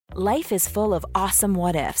Life is full of awesome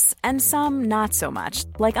what-ifs, and some not so much,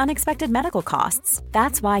 like unexpected medical costs.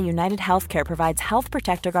 That's why United Healthcare provides Health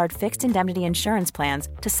Protector Guard fixed indemnity insurance plans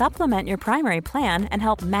to supplement your primary plan and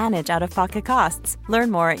help manage out-of-pocket costs.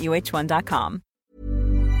 Learn more at uh1.com.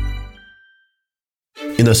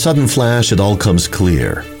 In a sudden flash, it all comes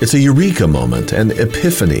clear. It's a eureka moment, an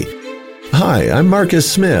epiphany. Hi, I'm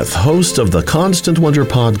Marcus Smith, host of the Constant Wonder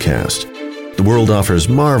podcast. The world offers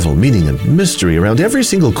marvel, meaning, and mystery around every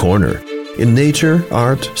single corner. In nature,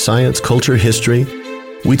 art, science, culture, history,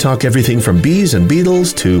 we talk everything from bees and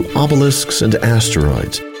beetles to obelisks and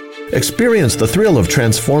asteroids. Experience the thrill of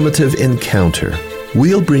transformative encounter.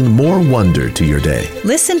 We'll bring more wonder to your day.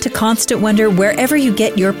 Listen to Constant Wonder wherever you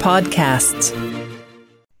get your podcasts.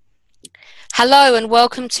 Hello and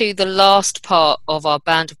welcome to the last part of our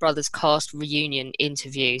Band of Brothers cast reunion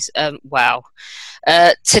interviews.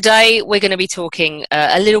 Today we're going to be talking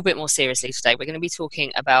a little bit more seriously today. We're going to be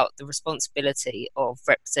talking about the responsibility of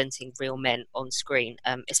representing real men on screen,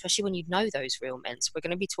 especially when you know those real men. So we're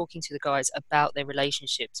going to be talking to the guys about their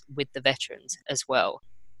relationships with the veterans as well.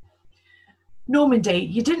 Normandy,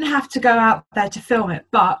 you didn't have to go out there to film it,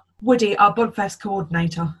 but Woody, our Bodfest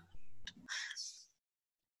coordinator.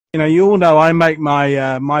 You know, you all know I make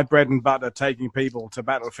my my bread and butter taking people to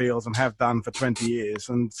battlefields and have done for 20 years.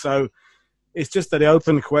 And so it's just that the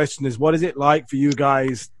open question is, what is it like for you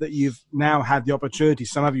guys that you've now had the opportunity,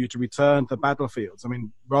 some of you, to return to battlefields? I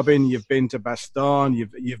mean, Robin, you've been to Bastogne,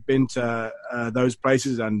 you've been to those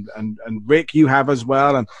places, and Rick, you have as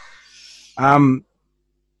well. And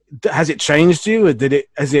has it changed you?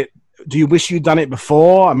 Do you wish you'd done it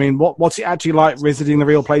before? I mean, what's it actually like visiting the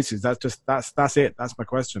real places? That's it. That's my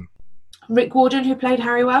question. Rick Warden, who played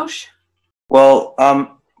Harry Welsh. Well,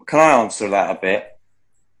 can I answer that a bit?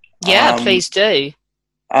 Yeah, please do.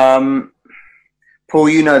 Paul,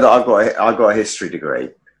 you know that I got a history degree,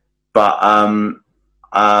 but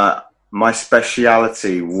my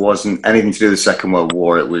speciality wasn't anything to do with the Second World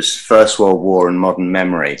War. It was First World War and modern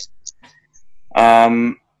memory.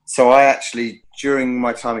 So I actually, during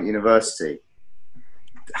my time at university,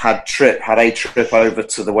 had a trip over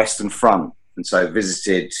to the Western Front, and so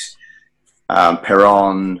visited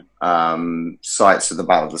Peronne, sites of the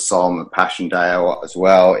Battle of the Somme at Passchendaele as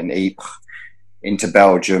well, in Ypres, into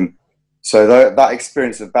Belgium. So that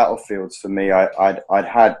experience of battlefields for me, I'd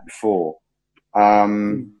had before,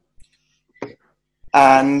 and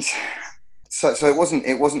so it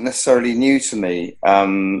wasn't necessarily new to me.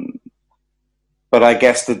 But I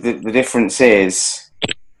guess the difference is,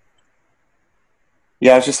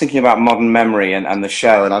 I was just thinking about modern memory and the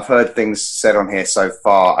show, and I've heard things said on here so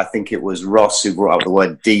far. I think it was Ross who brought up the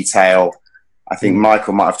word detail. I think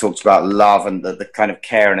Michael might have talked about love and the kind of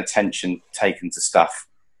care and attention taken to stuff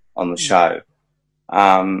on the show.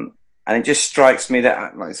 And it just strikes me that,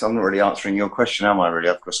 I'm not really answering your question, am I really?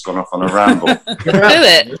 I've just gone off on a ramble. Do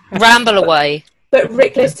it. Ramble away. But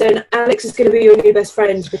Rick, listen, Alex is going to be your new best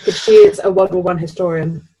friend because she is a World War I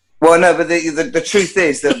historian. Well, no, but the truth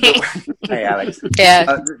is that... hey, Alex.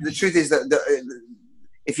 Yeah. The truth is that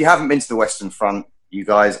if you haven't been to the Western Front, you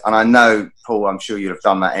guys, and I know, Paul, I'm sure you'd have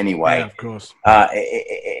done that anyway. Yeah, of course.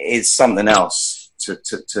 It's something else to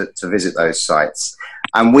visit those sites.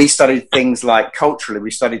 And we studied things like, culturally,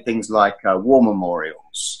 war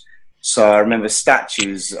memorials. So I remember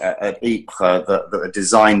statues at Ypres that are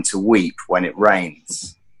designed to weep when it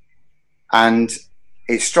rains. And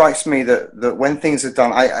it strikes me that when things are done,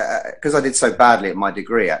 because I did so badly at my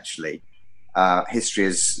degree, actually, history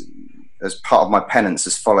as part of my penance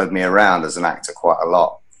has followed me around as an actor quite a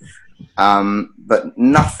lot. But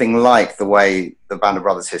nothing like the way the Band of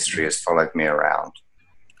Brothers history has followed me around.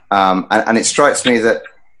 And it strikes me that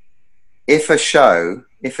if a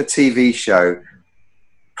TV show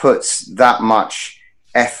puts that much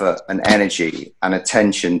effort and energy and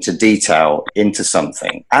attention to detail into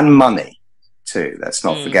something, and money too, let's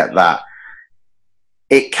not forget that,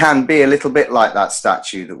 it can be a little bit like that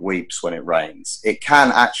statue that weeps when it rains. It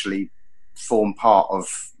can actually form part of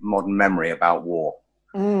modern memory about war.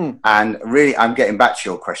 And really, I'm getting back to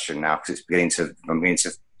your question now because I'm beginning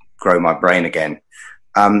to grow my brain again.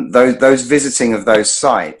 Those visiting of those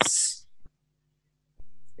sites,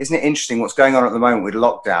 isn't it interesting what's going on at the moment with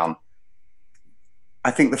lockdown? I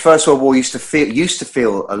think the First World War used to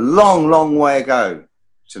feel a long, long way ago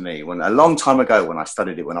to me, a long time ago when I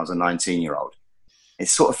studied it when I was a 19-year-old. It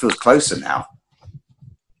sort of feels closer now.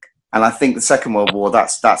 And I think the Second World War,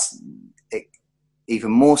 that's it, even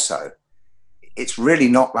more so. It's really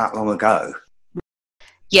not that long ago.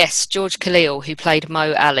 Yes, George Khalil, who played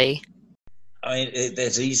Mo Ali. I mean,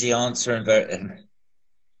 there's easy answer and very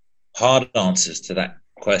hard answers to that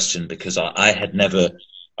question because I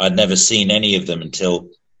I'd never seen any of them until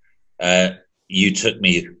you took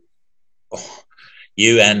me,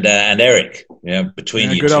 you and Eric,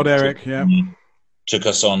 between you. Good old Eric, yeah. Took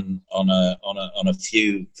us on a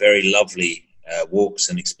few very lovely walks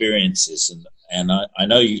and experiences, and I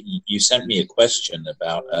know you sent me a question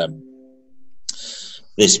about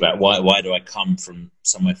this, about why do I come from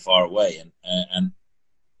somewhere far away, and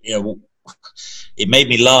it made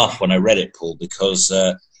me laugh when I read it, Paul, because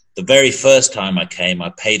the very first time I came,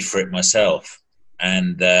 I paid for it myself,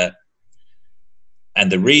 and the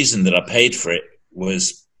reason that I paid for it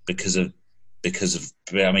was because of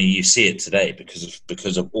I mean, you see it today,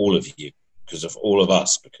 because of all of you, because of all of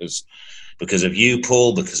us, because of you,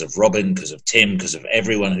 Paul, because of Robin, because of Tim, because of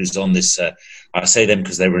everyone who's on this. I say them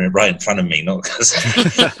because they were right in front of me, not because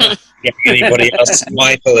anybody else.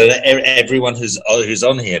 Michael and everyone who's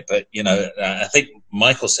on here. But I think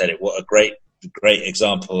Michael said it. What a great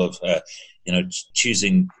example of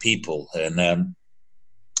choosing people, and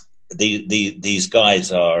these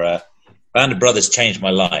guys are. Band of Brothers changed my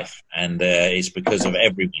life, and it's because of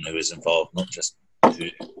everyone who is involved, not just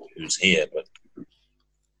who's here. But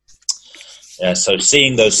so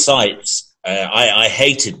seeing those sites, I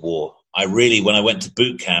hated war. I really, when I went to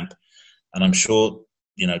boot camp, and I'm sure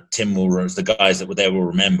Tim will, the guys that were there will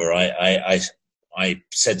remember. I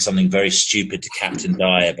said something very stupid to Captain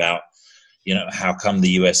Dye about how come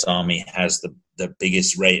the U.S. Army has the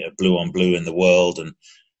biggest rate of blue on blue in the world, and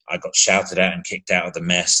I got shouted at and kicked out of the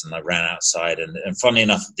mess, and I ran outside. And funnily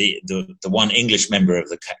enough, the one English member of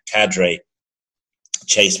the cadre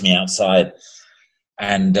chased me outside.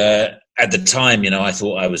 And at the time, I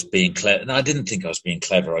thought I was being clever. No, I didn't think I was being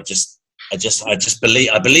clever. I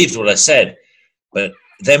believed what I said. But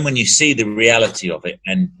then when you see the reality of it,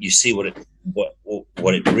 and you see what it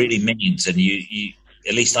really means, and you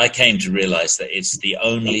at least I came to realize that it's the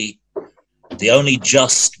only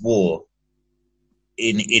just war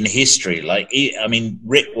in history. I mean,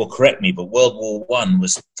 Rick will correct me, but World War I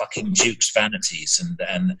was fucking Duke's vanities,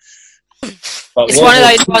 and it's one of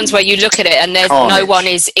those ones where you look at it and there's no one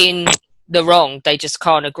is in the wrong, they just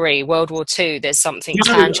can't agree. World War II, there's something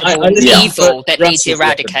tangible and evil that needs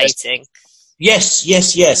eradicating. Yes.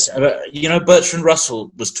 Bertrand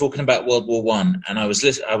Russell was talking about World War I, and I was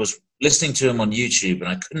listening to him on YouTube, and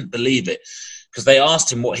I couldn't believe it, because they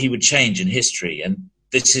asked him what he would change in history, and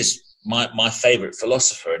this is my favorite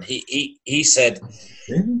philosopher, and he said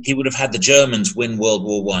he would have had the Germans win World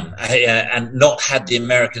War I and not had the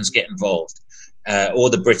Americans get involved, or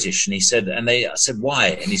the British. And he said, I said, why?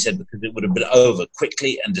 And he said, because it would have been over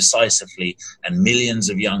quickly and decisively, and millions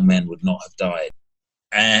of young men would not have died.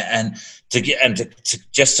 And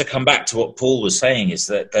to come back to what Paul was saying, is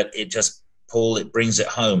that Paul, it brings it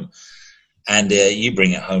home, and you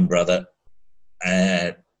bring it home, brother.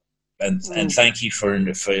 And thank you for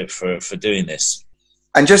doing this.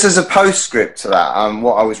 And just as a postscript to that,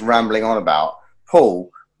 what I was rambling on about, Paul,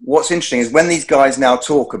 what's interesting is when these guys now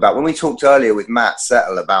talk about, when we talked earlier with Matt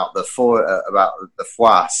Settle about the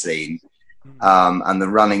foire scene and the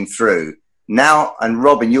running through, now, and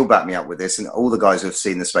Robin, you'll back me up with this, and all the guys who have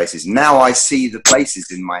seen the spaces, now I see the places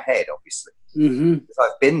in my head, obviously, because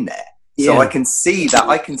I've been there. So I can see that.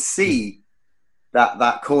 I can see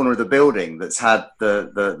that corner of the building that's had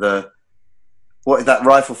the what is that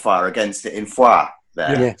rifle fire against it in Foire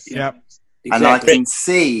there. Yeah. Exactly. And I can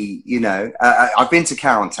see, I've been to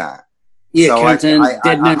Carentan. Yeah, so Carentan,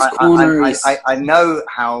 Dead Man's Corner. I know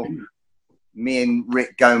how me and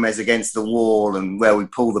Rick Gomez against the wall, and where we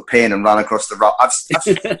pull the pin and run across the rock. I've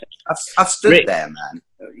stood Rick, there, man.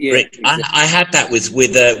 Yeah, Rick, exactly. I had that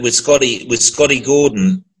with Scotty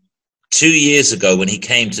Gordon 2 years ago when he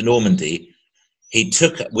came to Normandy.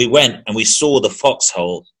 We went and we saw the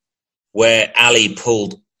foxhole where Ali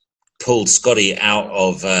pulled Scotty out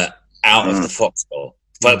of the foxhole.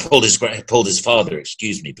 Well, pulled his father,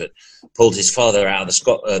 excuse me, but pulled his father out of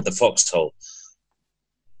the foxhole.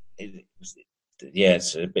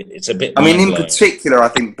 It's a bit. I mean, in particular, I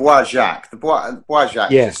think Bois-Jacques. The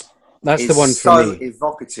Bois-Jacques. Yes, that's the one for so me.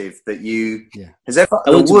 Evocative that you. Yeah. Has ever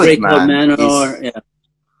the wood, man.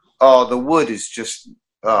 Oh, the wood is just.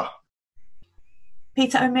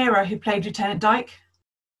 Peter O'Meara, who played Lieutenant Dyke.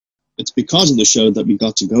 It's because of the show that we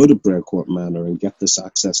got to go to Brerecourt Manor and get this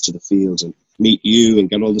access to the fields and meet you and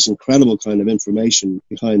get all this incredible kind of information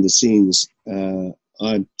behind the scenes.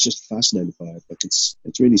 I'm just fascinated by it. Like it's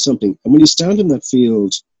really something. And when you stand in that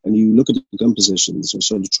field and you look at the gun positions or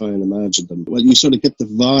sort of try and imagine them, well, you sort of get the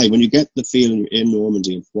vibe. When you get the feeling you're in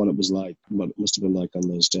Normandy of what it was like, what it must have been like on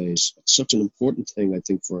those days. It's such an important thing, I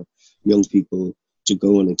think, for young people to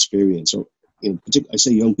go and experience. Or, I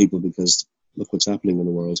say young people because look what's happening in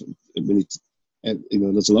the world. We need And,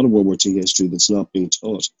 there's a lot of World War II history that's not being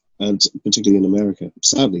taught, and particularly in America,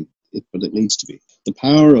 sadly, but it needs to be. The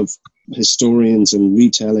power of historians and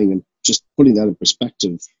retelling and just putting that in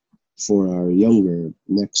perspective for our younger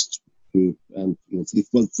next group, and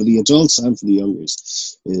for the adults and for the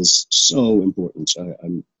youngers, is so important.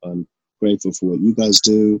 I'm grateful for what you guys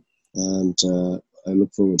do, and I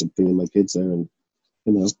look forward to bringing my kids there and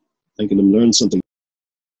making them learn something.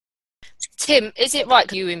 Tim, is it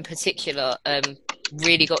right you in particular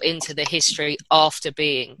really got into the history after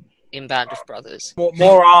being in Band of Brothers?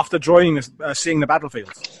 More after joining seeing the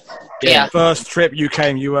battlefields. Yeah. First trip you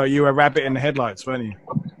came, you were a rabbit in the headlights, weren't you?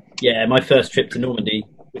 Yeah, my first trip to Normandy,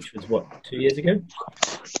 which was 2 years ago,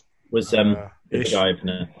 was a big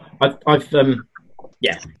eye-opener.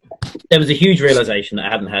 There was a huge realization that I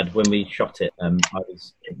hadn't had when we shot it. I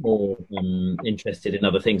was more interested in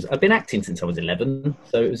other things. I've been acting since I was 11,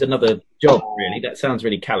 so it was another job, really. That sounds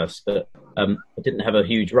really callous, but I didn't have a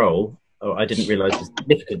huge role. I didn't realize the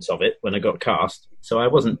significance of it when I got cast, so I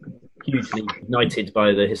wasn't hugely ignited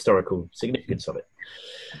by the historical significance of it.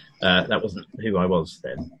 That wasn't who I was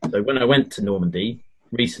then. So when I went to Normandy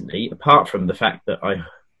recently, apart from the fact that I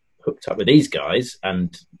hooked up with these guys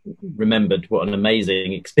and remembered what an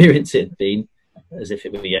amazing experience it had been, as if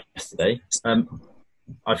it were yesterday,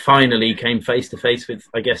 I finally came face to face with,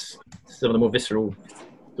 I guess, some of the more visceral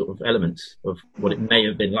sort of elements of what it may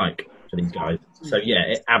have been like for these guys. So yeah,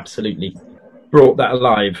 it absolutely brought that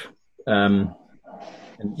alive. And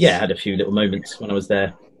yeah, had a few little moments when I was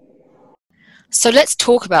there. So let's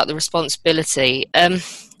talk about the responsibility.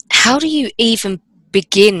 How do you even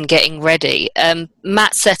begin getting ready?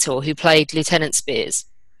 Matt Settle, who played Lieutenant Spears.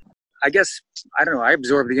 I guess, I don't know, I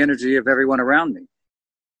absorb the energy of everyone around me.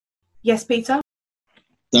 Yes, Peter?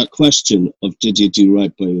 That question of did you do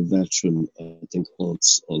right by a veteran, I think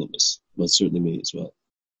haunts all of us. Well, certainly me as well.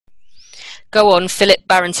 Go on, Philip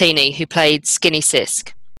Barantini, who played Skinny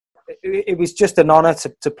Sisk. It was just an honour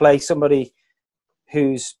to play somebody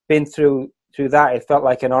who's been through that. It felt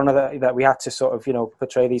like an honour that we had to sort of,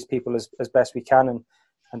 portray these people as best we can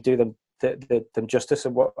and do them justice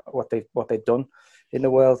of what they've done in the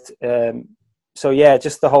world. So yeah,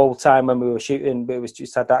 just the whole time when we were shooting, it was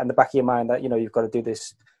just had that in the back of your mind that you've got to do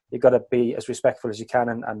this. You've got to be as respectful as you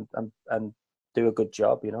can and do a good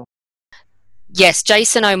job. Yes,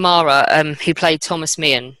 Jason O'Mara, who played Thomas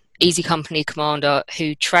Meehan, Easy Company commander,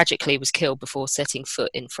 who tragically was killed before setting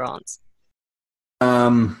foot in France.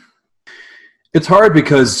 It's hard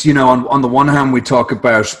because, on the one hand, we talk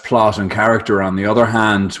about plot and character. On the other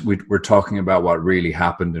hand, we're talking about what really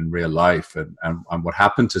happened in real life. And what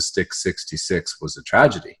happened to Stick 66 was a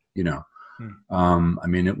tragedy, I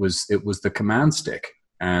mean, it was the command stick.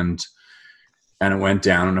 And it went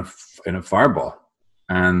down in a fireball.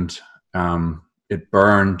 And it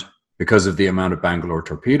burned because of the amount of Bangalore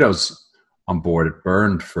torpedoes on board. It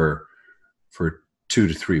burned for 2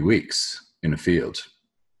 to 3 weeks in a field.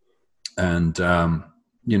 And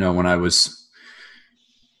when I was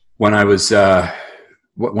one of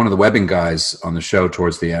the webbing guys on the show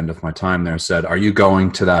towards the end of my time there said, "Are you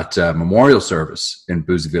going to that memorial service in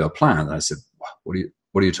Bouzeville-Plain?" And I said, "What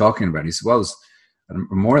are you talking about?" And he said, "Well, it's a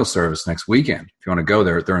memorial service next weekend. If you want to go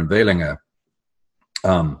there, they're unveiling a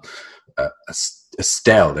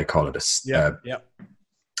stele, they call it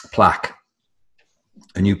plaque,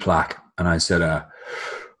 a new plaque." And I said,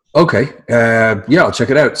 "Okay, I'll check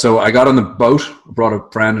it out." So I got on the boat, brought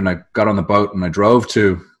a friend, and I got on the boat and I drove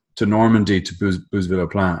to Normandy, to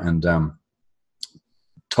Bouzeville-Plain, and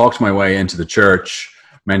talked my way into the church,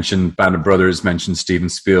 mentioned Band of Brothers, mentioned Steven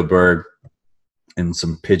Spielberg in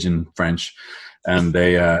some pidgin French. And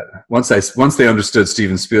they once they understood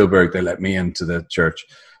Steven Spielberg, they let me into the church.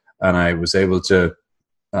 And I was able to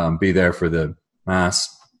be there for the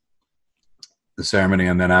mass, the ceremony,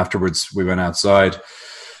 and then afterwards we went outside.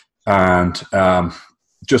 And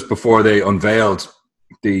just before they unveiled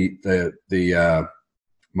the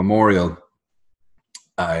memorial,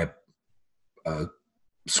 a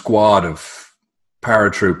squad of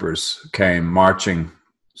paratroopers came marching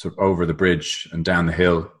sort of over the bridge and down the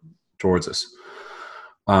hill towards us.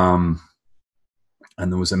 And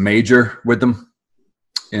there was a major with them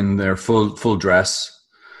in their full dress,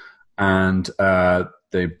 and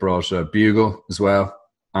they brought a bugle as well,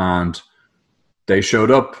 and they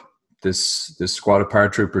showed up. This squad of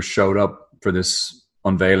paratroopers showed up for this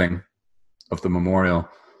unveiling of the memorial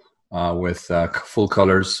with full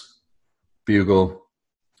colors, bugle,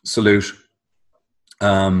 salute,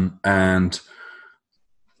 and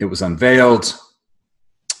it was unveiled,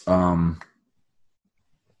 and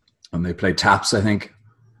they played taps, I think,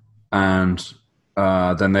 and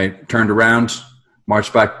then they turned around,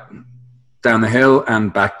 marched back down the hill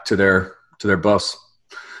and back to their bus.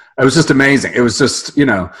 It was just amazing. It was just,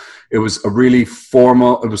 it was a really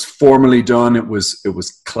formal. It was formally done. It was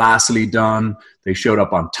classily done. They showed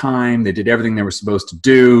up on time. They did everything they were supposed to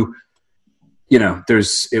do.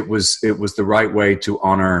 It was the right way to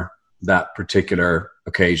honor that particular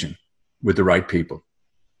occasion with the right people.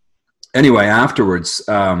 Anyway, afterwards,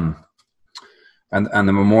 and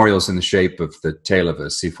the memorial's in the shape of the tail of a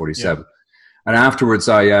C-47. Yeah. And afterwards,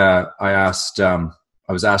 I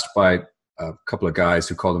was asked by a couple of guys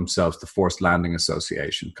who call themselves the Forced Landing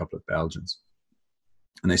Association, a couple of Belgians,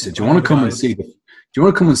 and they said, "Do you want to come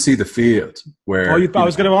and see the field?" Where I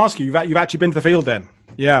was going to ask you, you've actually been to the field then?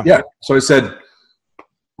 Yeah. Yeah. So I said,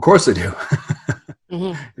 "Of course I do." Mm-hmm.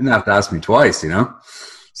 You didn't have to ask me twice,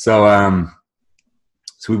 So,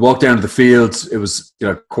 so we walked down to the field. It was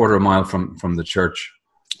a quarter of a mile from the church,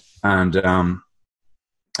 and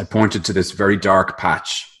I pointed to this very dark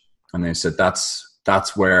patch, and they said,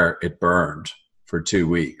 "That's where it burned for 2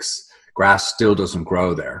 weeks. Grass still doesn't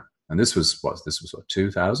grow there." And this was what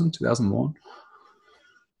 2000, 2001,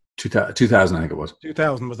 2000, I think it was.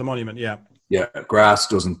 2000 was the monument, yeah. Yeah, grass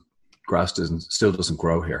still doesn't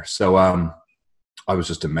grow here. So I was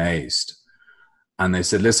just amazed. And they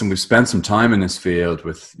said, "Listen, we've spent some time in this field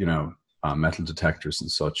with, metal detectors and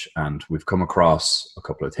such, and we've come across a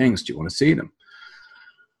couple of things. Do you want to see them?"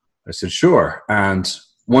 I said, "Sure." And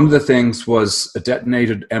one of the things was a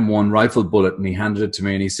detonated M1 rifle bullet, and he handed it to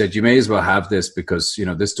me, and he said, "You may as well have this because,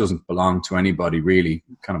 this doesn't belong to anybody really.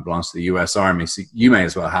 It kind of belongs to the US Army. So you may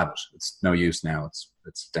as well have it. It's no use now.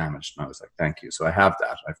 It's damaged." And I was like, "Thank you." So I have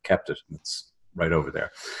that. I've kept it. It's right over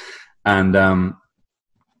there. And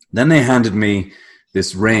then they handed me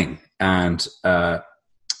this ring, and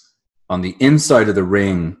on the inside of the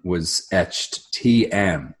ring was etched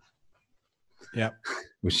TM. Yeah.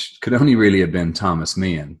 Which could only really have been Thomas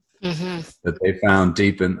Meehan, mm-hmm. that they found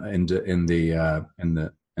deep in the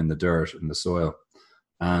dirt, in the soil.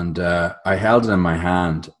 And I held it in my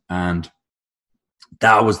hand, and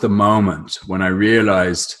that was the moment when I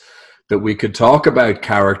realized that we could talk about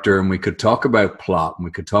character, and we could talk about plot, and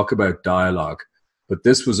we could talk about dialogue, but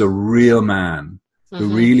this was a real man who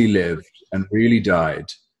mm-hmm. really lived and really died.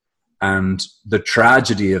 And the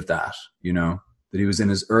tragedy of that, that he was in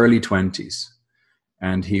his early 20s,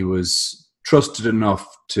 and he was trusted enough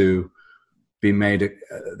to be made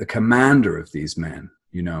the commander of these men,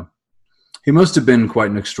 He must have been quite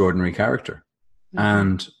an extraordinary character.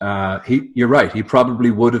 Mm-hmm. And you're right, he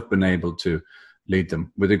probably would have been able to lead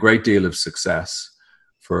them with a great deal of success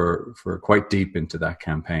for quite deep into that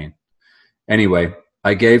campaign. Anyway,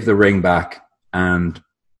 I gave the ring back and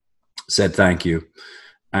said thank you.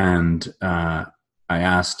 And I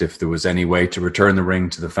asked if there was any way to return the ring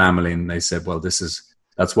to the family, and they said, "Well,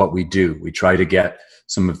 that's what we do. We try to get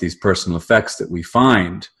some of these personal effects that we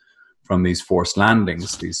find from these forced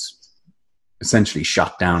landings, these essentially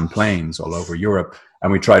shot down planes all over Europe,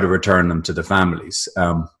 and we try to return them to the families.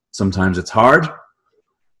 Sometimes it's hard.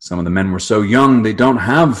 Some of the men were so young, they don't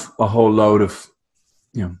have a whole load of,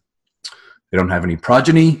 they don't have any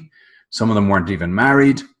progeny. Some of them weren't even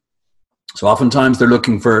married. So oftentimes they're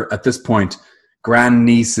looking for, at this point,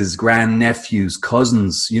 grandnieces, grandnephews,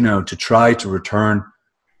 cousins, to try to return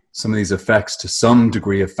some of these effects to some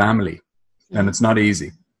degree of family. And it's not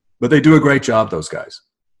easy. But they do a great job, those guys.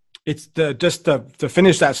 It's to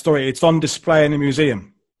finish that story, it's on display in the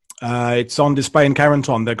museum. It's on display in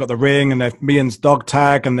Carenton. They've got the ring and they've Meehan's dog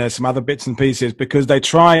tag, and there's some other bits and pieces, because they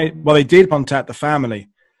did contact the family.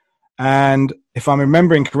 And if I'm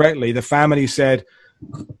remembering correctly, the family said,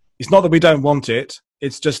 it's not that we don't want it,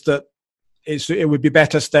 it's just that it would be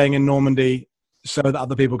better staying in Normandy so that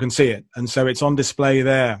other people can see it. And so it's on display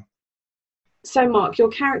there. So, Mark, your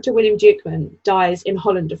character William Dukeman dies in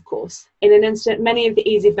Holland, of course, in an incident many of the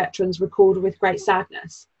Easy veterans recalled with great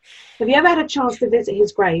sadness. Have you ever had a chance to visit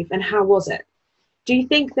his grave, and how was it? Do you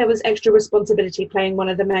think there was extra responsibility playing one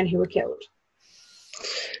of the men who were killed?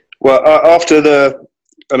 Well,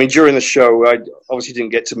 during the show, I obviously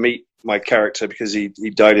didn't get to meet my character because he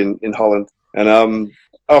died in Holland. And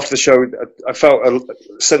after the show, I felt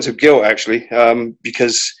a sense of guilt, actually,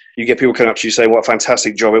 because you get people coming up to you saying what a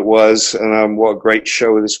fantastic job it was, and what a great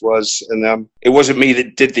show this was. And it wasn't me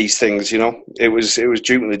that did these things, It was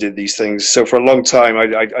Dukeman that did these things. So for a long time,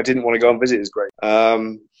 I didn't want to go and visit his grave.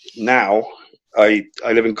 Now, I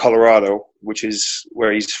live in Colorado, which is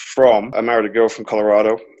where he's from. I married a girl from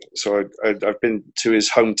Colorado. So I've been to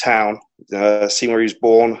his hometown, seen where he was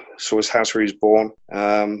born, saw his house where he was born.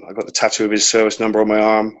 I got the tattoo of his service number on my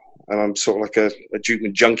arm, and I'm sort of like a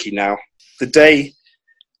Dukeman junkie now. The day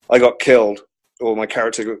I got killed, or my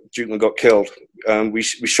character Dukeman got killed. We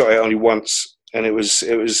shot it only once, and it was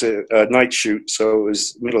a night shoot, so it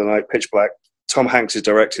was middle of the night, pitch black. Tom Hanks is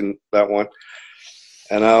directing that one,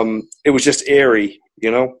 and it was just eerie, you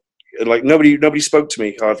know. Like nobody spoke to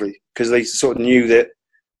me hardly, because they sort of knew that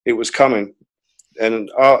it was coming. And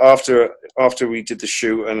after we did the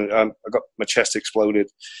shoot, and I got my chest exploded,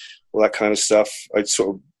 all that kind of stuff, I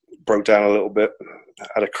sort of broke down a little bit,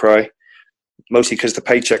 had a cry, mostly because the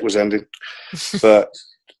paycheck was ending. but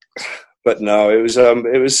no, it was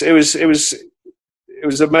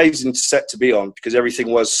amazing set to be on, because everything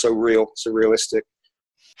was so real, so realistic.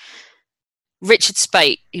 Richard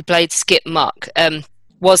Speight, who played Skip Muck,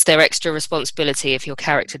 was there extra responsibility if your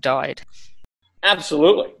character died?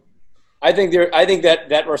 Absolutely. I think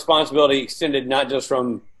that responsibility extended not just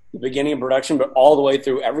from the beginning of production, but all the way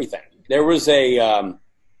through everything. There was I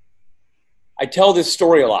tell this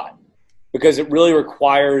story a lot because it really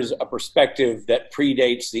requires a perspective that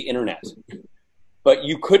predates the internet. But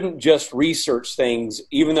you couldn't just research things,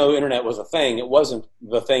 even though the internet was a thing. It wasn't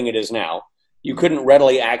the thing it is now. You couldn't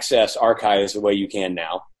readily access archives the way you can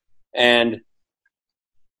now. And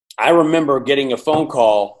I remember getting a phone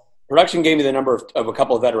call. Production gave me the number of a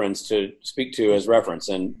couple of veterans to speak to as reference,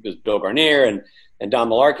 and it was Bill Garnier and Don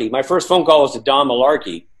Malarkey. My first phone call was to Don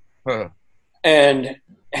Malarkey, and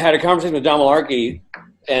had a conversation with Don Malarkey.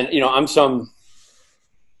 And, you know, I'm some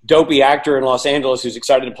dopey actor in Los Angeles who's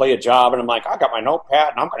excited to play a job, and I'm like, I got my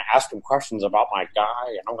notepad, and I'm going to ask him questions about my guy,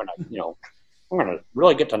 and I'm going to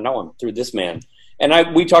really get to know him through this man.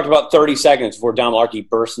 And we talked about 30 seconds before Don Malarkey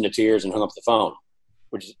burst into tears and hung up the phone,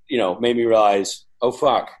 which, you know, made me realize, oh,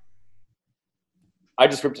 fuck. I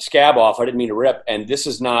just ripped a scab off. I didn't mean to rip. And this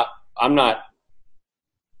is no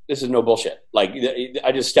bullshit. Like,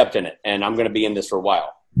 I just stepped in it, and I'm going to be in this for a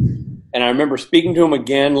while. And I remember speaking to him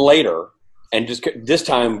again later, and just this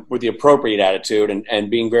time with the appropriate attitude and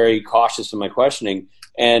being very cautious in my questioning,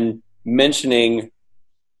 and mentioning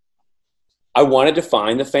I wanted to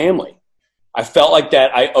find the family. I felt like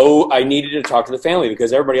that I needed to talk to the family,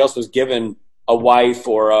 because everybody else was given a wife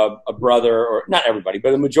or a brother, or not everybody,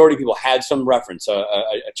 but the majority of people had some reference, a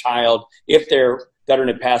child, if their veteran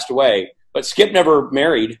had passed away. But Skip never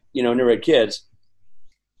married, you know, never had kids.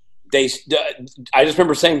 I just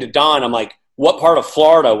remember saying to Don, I'm like, what part of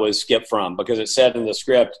Florida was Skip from? Because it said in the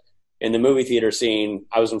script, in the movie theater scene,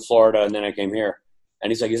 I was in Florida and then I came here.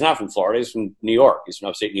 And he's like, he's not from Florida. He's from New York. He's from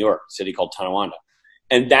upstate New York, a city called Tonawanda.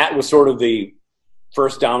 And that was sort of the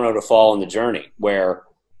first domino to fall in the journey, where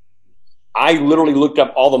I literally looked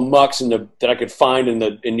up all the mucks that I could find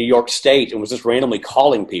in New York State and was just randomly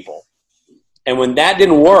calling people. And when that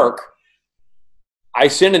didn't work, I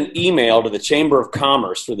sent an email to the Chamber of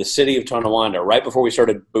Commerce for the city of Tonawanda right before we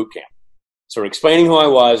started boot camp, sort of explaining who I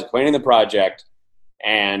was, explaining the project,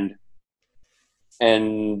 and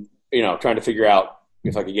you know, trying to figure out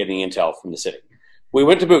if I could get any intel from the city. We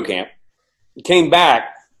went to boot camp, came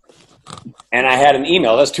back, and I had an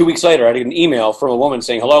email. That's 2 weeks later. I had an email from a woman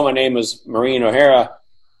saying, hello, my name is Eileen O'Hara.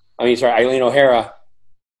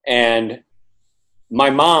 And my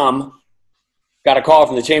mom got a call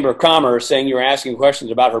from the Chamber of Commerce saying you were asking questions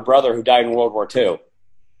about her brother who died in World War II.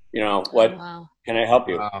 You know, what can I help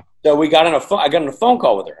you? Wow. So I got on a phone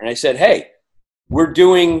call with her, and I said, hey, we're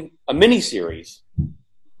doing a mini-series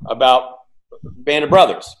about Band of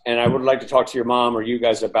Brothers, and I would like to talk to your mom or you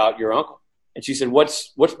guys about your uncle. And she said,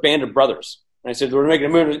 what's Band of Brothers? And I said, we're making a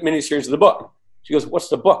mini-series of the book. She goes, what's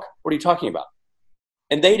the book? What are you talking about?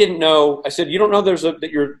 And they didn't know. I said, you don't know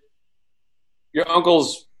that your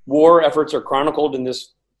uncle's war efforts are chronicled in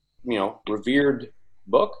this, you know, revered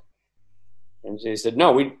book? And they said,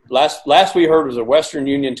 no, last we heard was a Western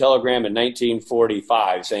Union telegram in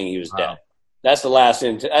 1945 saying he was dead. That's the last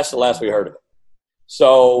we heard of it.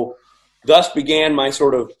 So thus began my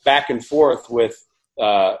sort of back and forth with,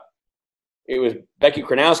 it was Becky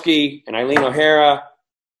Kranowski and Eileen O'Hara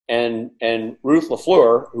and Ruth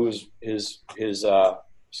LaFleur, who was his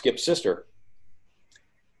Skip's sister.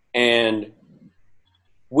 And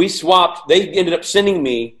we swapped. They ended up sending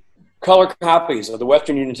me color copies of the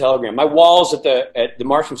Western Union telegram. My walls at the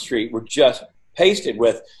Marsham Street were just pasted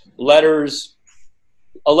with letters.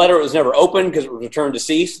 A letter was never opened because it was returned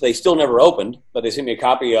deceased. They still never opened, but they sent me a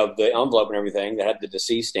copy of the envelope and everything that had the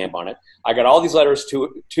deceased stamp on it. I got all these letters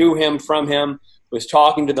to him, from him, was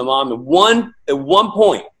talking to the mom. And at one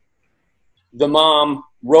point, the mom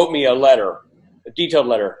wrote me a letter, a detailed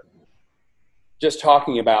letter, just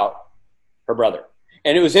talking about her brother.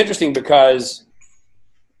 And it was interesting because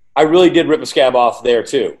I really did rip a scab off there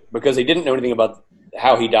too, because they didn't know anything about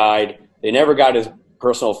how he died. They never got his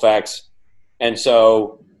personal effects. And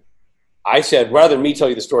so I said, rather than me tell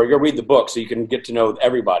you the story, go read the book so you can get to know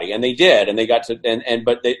everybody. And they did, and they got to,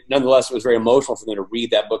 but nonetheless, it was very emotional for them to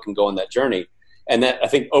read that book and go on that journey. And that, I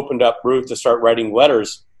think, opened up Ruth to start writing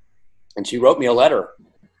letters. And she wrote me a letter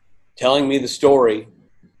telling me the story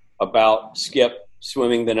about Skip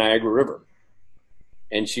swimming the Niagara River.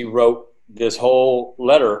 And she wrote this whole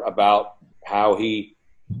letter about how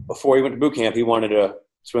before he went to boot camp, he wanted to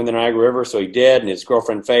swim the Niagara River, so he did, and his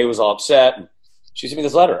girlfriend Faye was all upset. And she sent me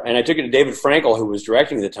this letter, and I took it to David Frankel, who was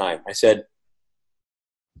directing at the time. I said,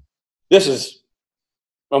 "This is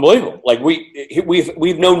unbelievable. Like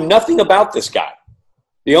we've known nothing about this guy.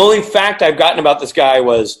 The only fact I've gotten about this guy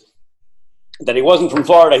was that he wasn't from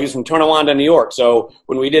Florida. He was from Tonawanda, New York. So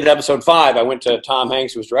when we did episode 5, I went to Tom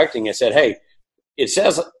Hanks, who was directing. I said, hey, it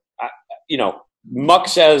says, Muck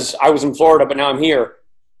says I was in Florida, but now I'm here.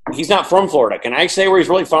 He's not from Florida. Can I say where he's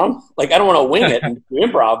really from? Like, I don't want to wing it and do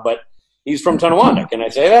improv, but he's from Tonawanda. Can I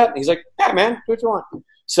say that?" And he's like, "Yeah, man, do what you want."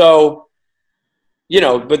 So,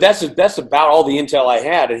 but that's about all the intel I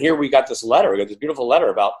had. And here we got this letter. We got this beautiful letter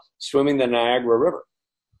about swimming the Niagara River,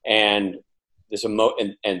 and this and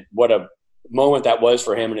what a moment that was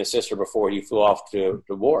for him and his sister before he flew off to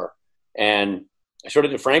war. And I showed it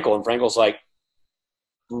to Frankel, and Frankel's like,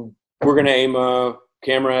 "We're going to aim a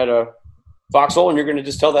camera at a foxhole, and you're going to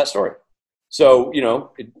just tell that story." So,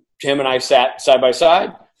 Tim and I sat side by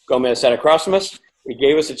side. Gomez sat across from us. It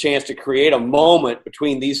gave us a chance to create a moment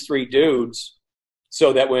between these 3 dudes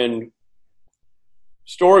so that when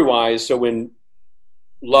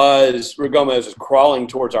Luz Gomez was crawling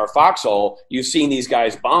towards our foxhole, you've seen these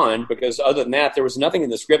guys bond, because other than that, there was nothing in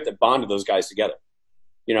the script that bonded those guys together.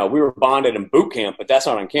 We were bonded in boot camp, but that's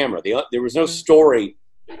not on camera. There was no story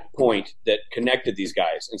point that connected these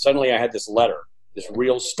guys. And suddenly I had this letter, this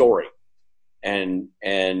real story. And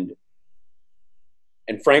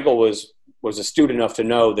Frankel was astute enough to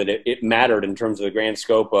know that it mattered in terms of the grand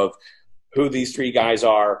scope of who these 3 guys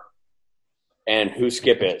are and who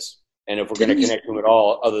Skip is. And if we're going to connect him at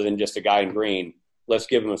all, other than just a guy in green, let's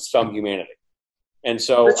give him some humanity. And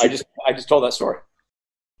so I just told that story.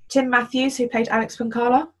 Tim Matthews, who played Alex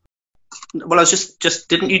Pancala. Well, I was just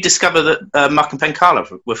didn't you discover that Muck and Pancala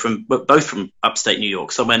were both from upstate New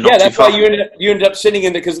York, somewhere not too far? Yeah, that's why you ended up sitting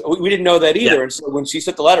in there, because we didn't know that either. Yeah. And so when she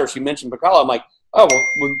sent the letter, she mentioned Pancala. I'm like, oh,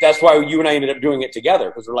 well, that's why you and I ended up doing it together,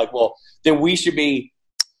 because we're like, well, then we should be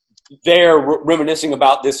there reminiscing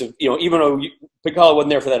about this. Even though Pancala wasn't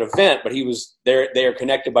there for that event, but he was there. They are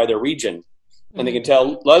connected by their region, and they can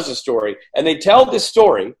tell Luz's story. And they tell this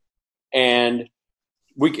story, and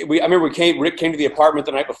I remember Rick came to the apartment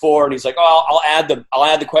the night before, and he's like, "Oh, I'll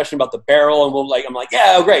add the question about the barrel," and I'm like,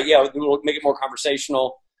 "Yeah, oh, great, yeah, we'll make it more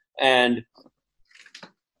conversational." And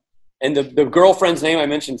the girlfriend's name I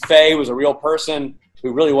mentioned, Faye, was a real person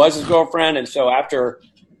who really was his girlfriend. And so after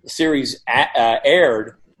the series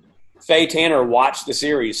aired, Faye Tanner watched the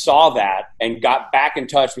series, saw that, and got back in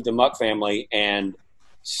touch with the Muck family and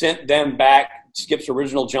sent them back Skip's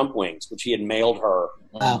original jump wings, which he had mailed her.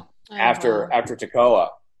 Wow. After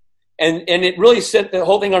Toccoa, and it really set the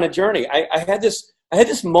whole thing on a journey. I had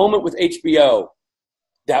this moment with HBO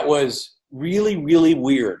that was really, really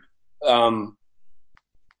weird, because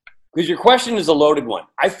your question is a loaded one.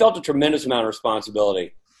 I felt a tremendous amount of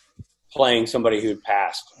responsibility playing somebody who had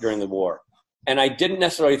passed during the war, and I didn't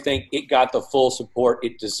necessarily think it got the full support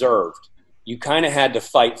it deserved. You kind of had to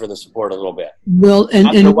fight for the support a little bit. Well, and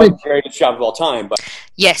it wasn't the greatest job of all time, but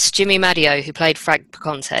yes, Jimmy Madio, who played Frank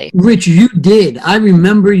Piconte. Rich, you did. I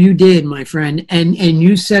remember you did, my friend, and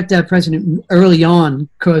you set that precedent early on,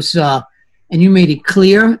 because and you made it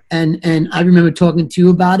clear. And I remember talking to you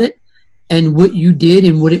about it and what you did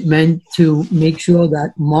and what it meant to make sure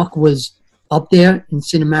that Muck was up there in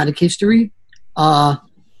cinematic history.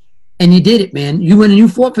 And you did it, man. You went and you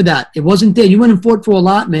fought for that. It wasn't there. You went and fought for a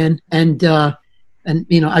lot, man. And I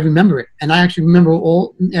remember it. And I actually remember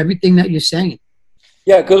everything that you're saying.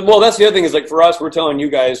 Yeah, because that's the other thing is, like, for us, we're telling you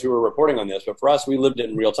guys who were reporting on this, but for us, we lived it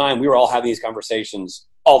in real time. We were all having these conversations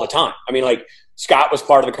all the time. I mean, like, Scott was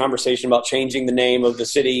part of the conversation about changing the name of the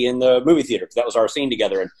city in the movie theater, because that was our scene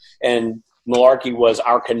together. And Malarkey was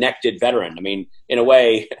our connected veteran. I mean, in a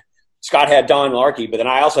way, Scott had Don Malarkey, but then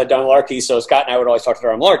I also had Don Malarkey, so Scott and I would always talk to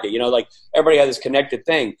Don Malarkey. Like, everybody had this connected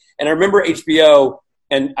thing. And I remember HBO,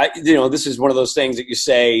 and this is one of those things that you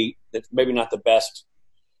say that's maybe not the best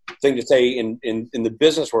thing to say in the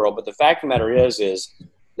business world, but the fact of the matter is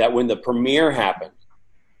that when the premiere happened,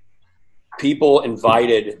 HBO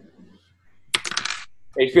invited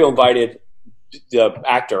the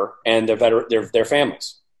actor and their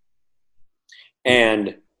families,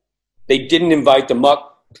 and they didn't invite the Muck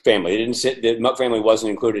family. The Muck family wasn't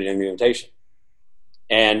included in the invitation.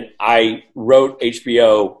 And I wrote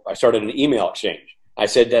HBO, I started an email exchange. I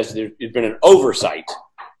said, there's been an oversight.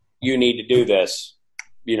 You need to do this,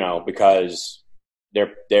 because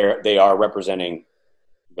they are representing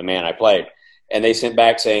the man I played. And they sent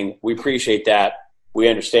back saying, we appreciate that. We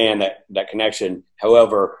understand that connection.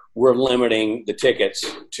 However, we're limiting the tickets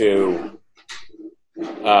to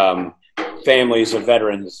families of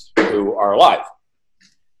veterans who are alive.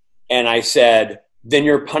 And I said, then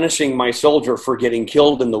you're punishing my soldier for getting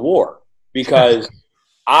killed in the war, because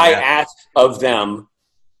I asked of them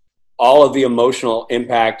all of the emotional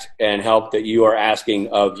impact and help that you are asking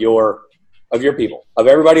of your people, of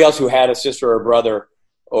everybody else who had a sister or brother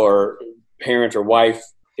or parent or wife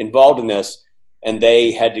involved in this, and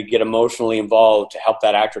they had to get emotionally involved to help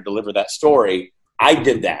that actor deliver that story. I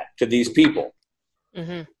did that to these people.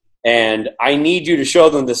 Mm-hmm. And I need you to show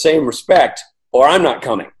them the same respect or I'm not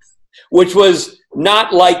coming, which was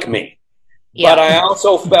not like me. Yeah. But I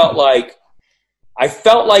also felt like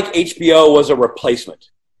HBO was a replacement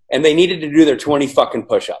and they needed to do their 20 fucking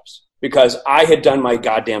push-ups because I had done my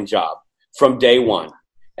goddamn job from day one.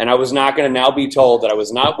 And I was not going to now be told that I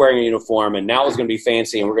was not wearing a uniform and now it was going to be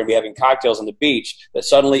fancy and we're going to be having cocktails on the beach, that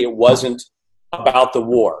suddenly it wasn't about the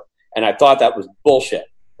war. And I thought that was bullshit.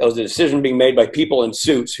 That was a decision being made by people in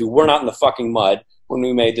suits who were not in the fucking mud when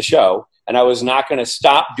we made the show. And I was not going to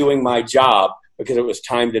stop doing my job because it was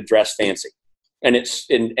time to dress fancy. And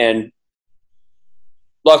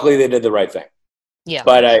luckily they did the right thing. Yeah.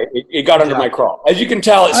 But it got under my craw. As you can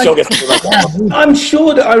tell, it still gets under my craw. I'm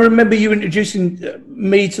sure that I remember you introducing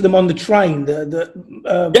me to them on the train, the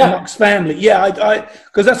Mark's family. Yeah,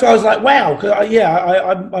 because that's why I was like, wow.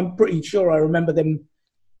 I'm pretty sure I remember them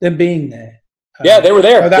being there. Yeah, they were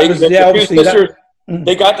there. So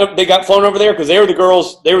they got flown over there because they were the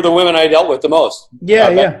girls. They were the women I dealt with the most.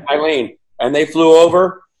 Yeah. Eileen, and they flew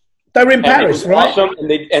over. They were in Paris, right? Awesome. And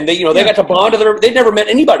they got to bond to they'd never met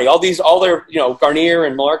anybody. All their Garnier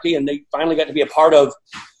and Malarkey, and they finally got to be a part of.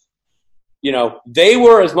 They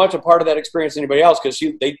were as much a part of that experience as anybody else because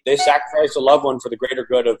they sacrificed a loved one for the greater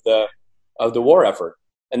good of the war effort,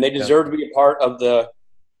 and they deserve to be a part of the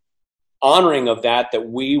honoring of that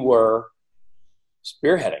we were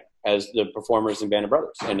spearheading as the performers in Band of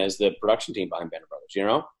Brothers and as the production team behind Band of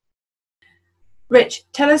Brothers. Rich,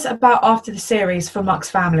 tell us about after the series for Muck's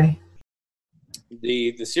family.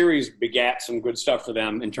 The series begat some good stuff for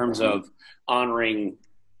them in terms of honoring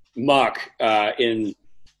Muck. Because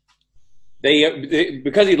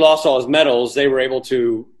he lost all his medals, they were able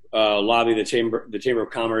to lobby the Chamber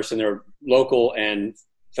of Commerce and their local and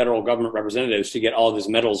federal government representatives to get all of his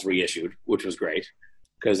medals reissued, which was great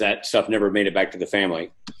because that stuff never made it back to the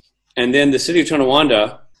family. And then the city of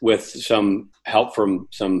Tonawanda, with some help from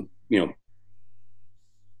some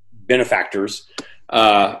benefactors,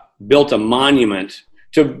 built a monument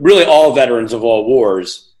to really all veterans of all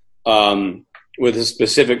wars, with a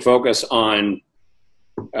specific focus on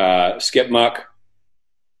Skip Muck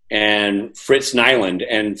and Fritz Nyland.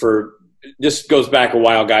 And this goes back a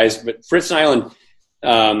while, guys, but Fritz Nyland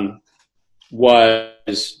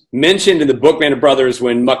was mentioned in the book Band of Brothers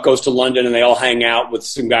when Muck goes to London and they all hang out with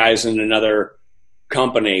some guys in another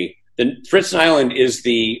company. Then Fritz Nyland is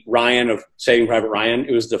the Ryan of Saving Private Ryan.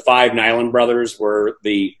 It was the 5 Nyland brothers were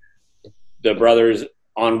the brothers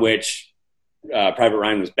on which Private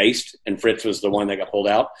Ryan was based, and Fritz was the one that got pulled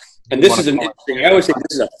out. And this is an interesting, I always think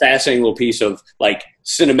this is a fascinating little piece of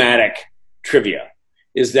cinematic trivia,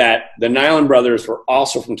 is that the Nyland brothers were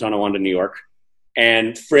also from Tonawanda, New York,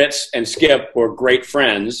 and Fritz and Skip were great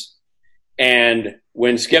friends. And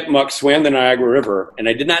when Skip Muck swam the Niagara River, and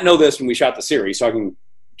I did not know this when we shot the series, so I can,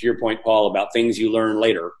 to your point, Paul, about things you learn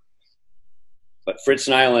later. But Fritz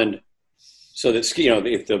Nyland, so that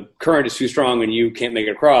if the current is too strong and you can't make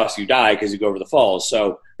it across, you die because you go over the falls.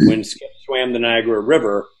 So when Skip swam the Niagara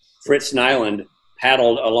River, Fritz Nyland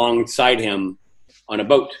paddled alongside him in a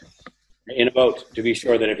boat to be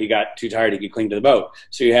sure that if he got too tired, he could cling to the boat.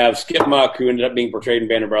 So you have Skip Muck, who ended up being portrayed in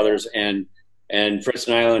Band of Brothers, and Fritz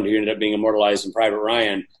Nyland, who ended up being immortalized in Private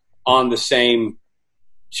Ryan,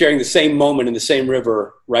 sharing the same moment in the same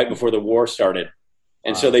river right before the war started.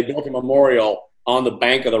 And so they built a memorial on the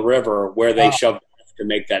bank of the river where they shoved to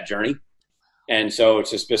make that journey. And so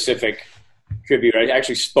it's a specific tribute. I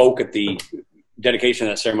actually spoke at the dedication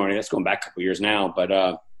of that ceremony. That's going back a couple years now. But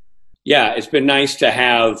it's been nice to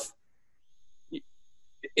have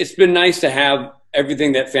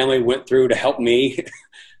everything that family went through to help me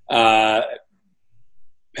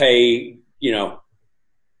pay,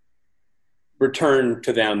 return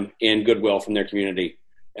to them in goodwill from their community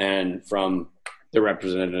and from the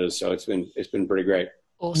representatives. So it's been pretty great.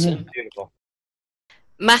 Awesome. Beautiful.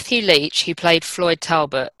 Matthew Leach, who played Floyd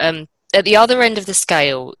Talbot, at the other end of the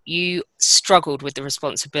scale, you struggled with the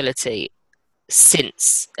responsibility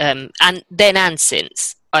since, and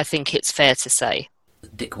since, I think it's fair to say.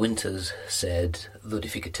 Dick Winters said that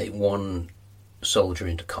if he could take one soldier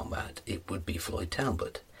into combat, it would be Floyd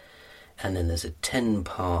Talbot. And then there's a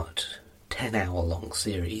 10-hour-long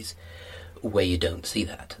series where you don't see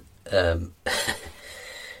that.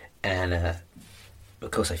 And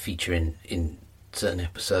of course I feature in certain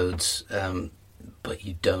episodes, but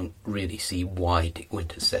you don't really see why Dick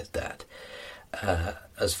Winters said that.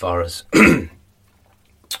 As far as,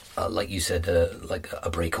 like you said, like a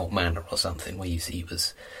Breakout Manor or something, where you see he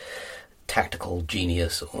was tactical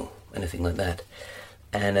genius or anything like that.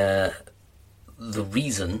 And the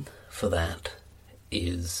reason for that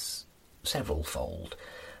is several-fold.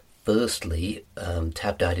 Firstly,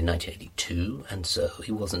 Tab died in 1982, and so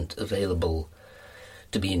he wasn't available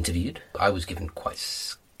to be interviewed. I was given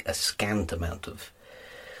quite a scant amount of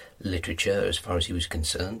literature as far as he was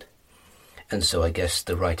concerned, and so I guess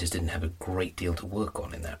the writers didn't have a great deal to work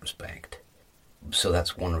on in that respect. So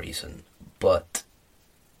that's one reason. But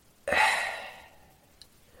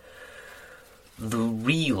the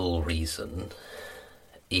real reason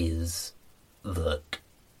is that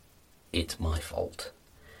it's my fault.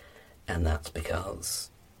 And that's because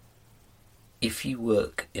if you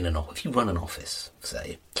work in if you run an office,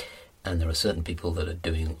 say, and there are certain people that are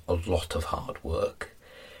doing a lot of hard work,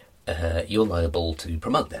 you're liable to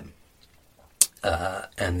promote them.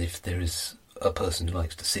 And if there is a person who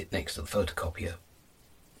likes to sit next to the photocopier,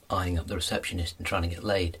 eyeing up the receptionist and trying to get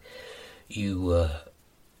laid, you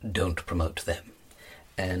don't promote them.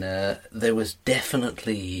 And there was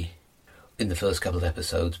definitely, in the first couple of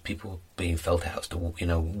episodes, people being felt out as to,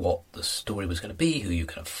 what the story was going to be, who you're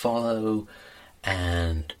going to follow,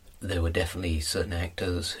 and there were definitely certain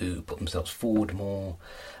actors who put themselves forward more,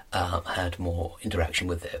 had more interaction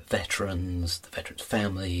with their veterans, the veterans'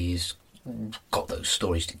 families, got those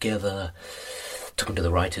stories together, took them to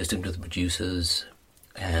the writers, took them to the producers,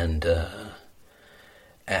 and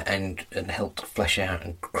helped flesh out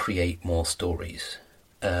and create more stories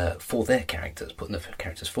for their characters, putting the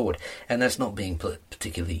characters forward. And that's not being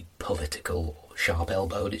particularly political or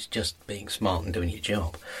sharp-elbowed, it's just being smart and doing your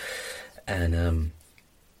job. And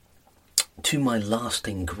to my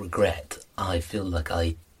lasting regret, I feel like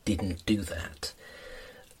I didn't do that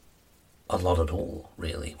a lot at all,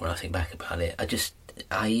 really, when I think back about it.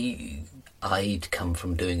 I'd come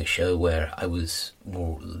from doing a show where I was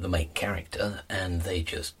more the main character, and they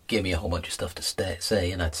just gave me a whole bunch of stuff to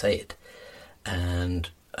say, and I'd say it. And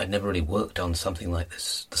I'd never really worked on something like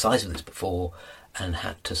this, the size of this, before, and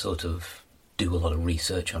had to sort of do a lot of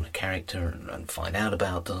research on a character and find out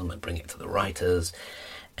about them and bring it to the writers.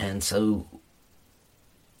 And so,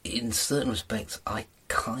 in certain respects, I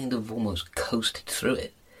kind of almost coasted through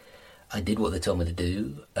it. I did what they told me to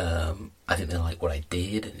do. I think they liked what I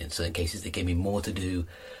did, and in certain cases they gave me more to do.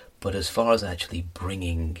 But as far as actually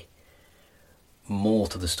bringing more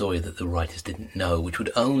to the story that the writers didn't know, which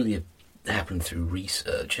would only have happened through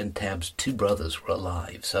research, and Tab's two brothers were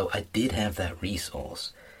alive, so I did have that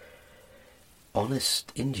resource.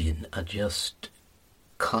 Honest Indian, I just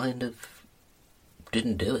kind of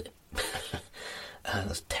didn't do it.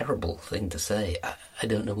 That's a terrible thing to say. I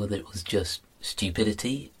don't know whether it was just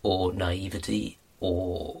stupidity or naivety,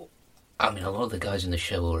 or a lot of the guys in the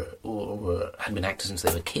show had been actors since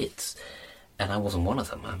they were kids, and I wasn't one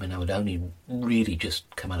of them. I would only really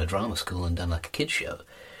just come out of drama school and done like a kids show.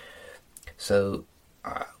 So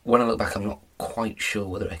when I look back, I'm not quite sure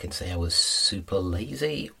whether I can say I was super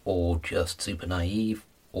lazy or just super naive,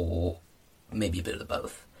 or maybe a bit of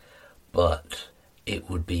both. But it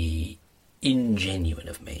would be ingenuine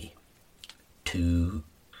of me to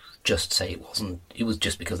just say it was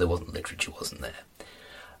just because there wasn't literature, wasn't there.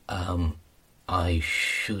 I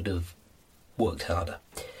should have worked harder,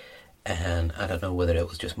 and I don't know whether it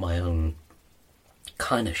was just my own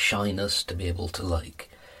kind of shyness to be able to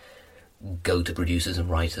go to producers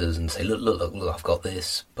and writers and say, look, I've got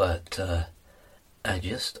this, but I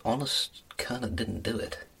just honest kind of didn't do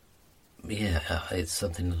it. Yeah, it's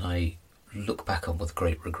something that I look back on with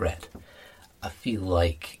great regret. I feel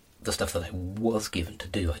like the stuff that I was given to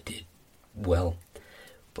do, I did well,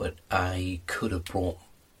 but I could have brought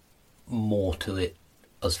more to it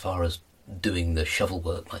as far as doing the shovel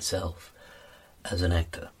work myself as an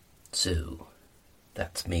actor. So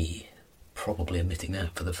that's me probably admitting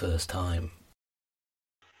that for the first time.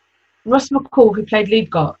 Russ McCall, who played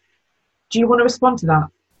Leadgott, do you want to respond to that?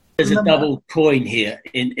 There's a double coin here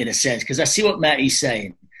in a sense, because I see what Matty's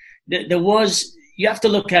saying. You have to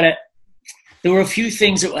look at it. There were a few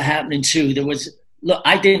things that were happening too. There was look,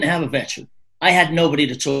 I didn't have a veteran. I had nobody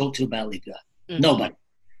to talk to about Liga. Nobody.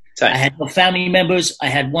 I had no family members. I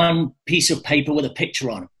had one piece of paper with a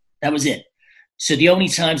picture on it. That was it. So the only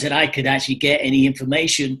times that I could actually get any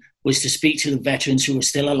information was to speak to the veterans who were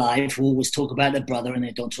still alive, who always talk about their brother and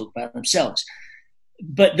they don't talk about themselves.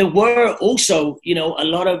 But there were also, you know, a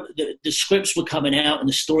lot of the scripts were coming out and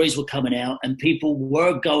the stories were coming out, and people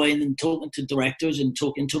were going and talking to directors and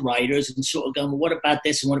talking to writers and sort of going, well, what about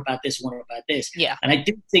this and what about this and what about this? Yeah. And I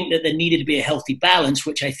did think that there needed to be a healthy balance,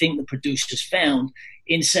 which I think the producers found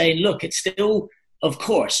in saying, look, it's still, of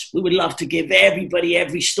course, we would love to give everybody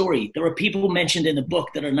every story. There are people mentioned in the book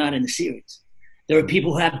that are not in the series. There are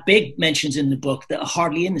people who have big mentions in the book that are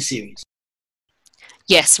hardly in the series.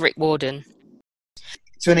 Yes, Rick Warden.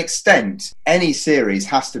 To an extent, any series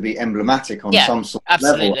has to be emblematic on some sort of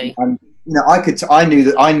absolutely. level. And you know,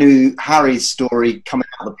 I knew Harry's story coming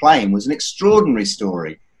out of the plane was an extraordinary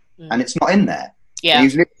story, and it's not in there. Yeah. He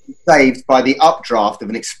was literally saved by the updraft of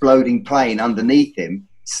an exploding plane underneath him,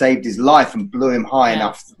 saved his life and blew him high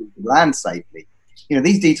enough to land safely. You know,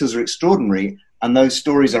 these details are extraordinary, and those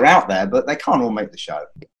stories are out there, but they can't all make the show.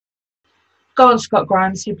 Go on, Scott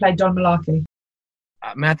Grimes. You played Don Malarkey.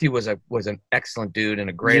 Matthew was an excellent dude and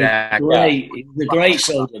a great actor. The great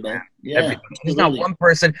soldier, man. Yeah, he's not one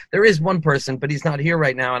person. There is one person, but he's not here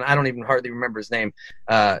right now, and I don't even hardly remember his name.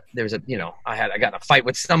 There's a, you know, I got in a fight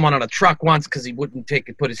with someone on a truck once because he wouldn't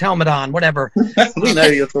put his helmet on. Whatever. We know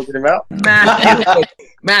who you're talking about.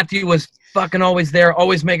 Matthew was fucking always there,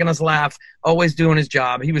 always making us laugh, always doing his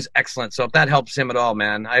job. He was excellent. So if that helps him at all,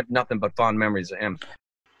 man, I have nothing but fond memories of him.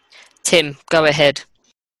 Tim, go ahead.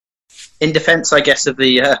 In defence, I guess, of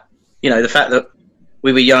the the fact that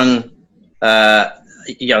we were young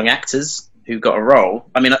actors who got a role.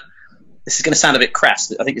 I mean, this is going to sound a bit crass,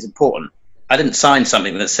 but I think it's important. I didn't sign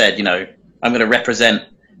something that said, you know, I'm going to represent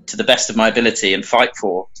to the best of my ability and fight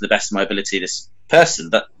for to the best of my ability this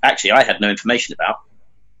person that actually I had no information about.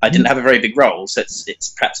 I didn't have a very big role, so it's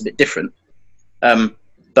perhaps a bit different.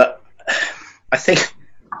 But I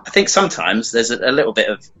think sometimes there's a little bit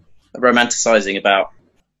of romanticising about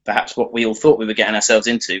perhaps what we all thought we were getting ourselves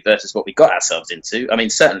into versus what we got ourselves into. I mean,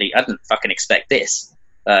 certainly I didn't fucking expect this.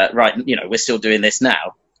 Right, you know, we're still doing this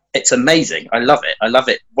now. It's amazing. I love it. I love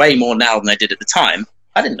it way more now than I did at the time.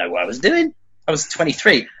 I didn't know what I was doing. I was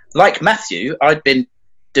 23. Like Matthew, I'd been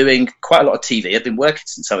doing quite a lot of TV. I'd been working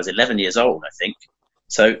since I was 11 years old, I think.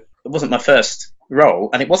 So it wasn't my first role,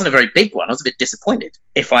 and it wasn't a very big one. I was a bit disappointed,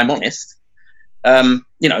 if I'm honest.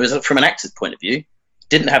 You know, from an actor's point of view,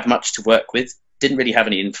 didn't have much to work with. Didn't really have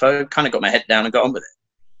any info, kind of got my head down and got on with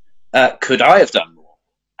it. Could I have done more?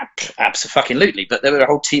 Absolutely. But there were a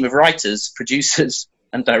whole team of writers, producers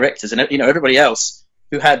and directors and, you know, everybody else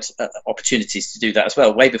who had opportunities to do that as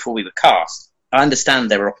well, way before we were cast. I understand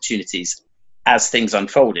there were opportunities as things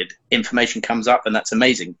unfolded. Information comes up and that's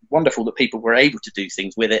amazing. Wonderful that people were able to do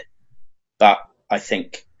things with it. But I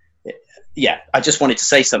think, I just wanted to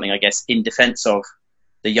say something, I guess, in defense of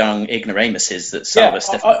the young ignoramuses that some of us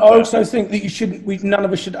I also think that none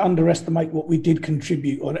of us should underestimate what we did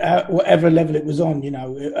contribute on whatever level it was on, you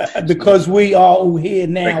know, because we are all here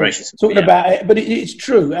now talking about it, but it's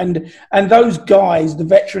true. And those guys, the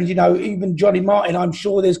veterans, you know, even Johnny Martin, I'm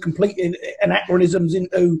sure there's complete anachronisms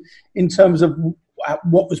in terms of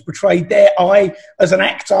what was portrayed there. I, as an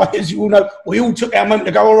actor, as you all know, we all took our moment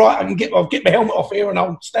to go, all right, I'll get my helmet off here and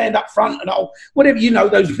I'll stand up front and I'll, whatever, you know,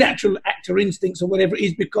 those natural actor instincts or whatever it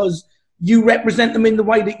is, because you represent them in the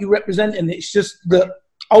way that you represent them. It's just that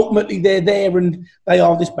ultimately they're there and they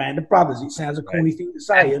are this band of brothers. It sounds a corny thing to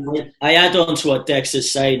say. And I add on to what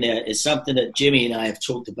Dexter's saying there. It's something that Jimmy and I have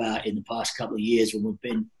talked about in the past couple of years when we've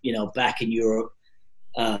been, you know, back in Europe,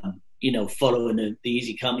 you know, following the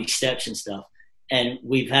Easy Company steps and stuff. And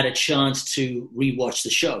we've had a chance to rewatch the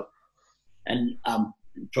show. And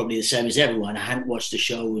probably the same as everyone, I hadn't watched the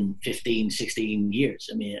show in 15, 16 years.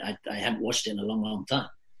 I mean, I hadn't watched it in a long, long time.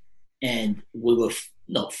 And we were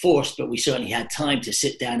not forced, but we certainly had time to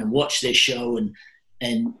sit down and watch this show.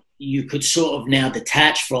 And you could sort of now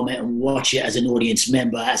detach from it and watch it as an audience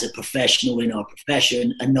member, as a professional in our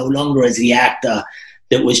profession, and no longer as the actor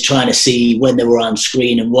that was trying to see when they were on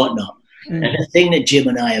screen and whatnot. And the thing that Jim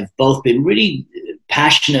and I have both been really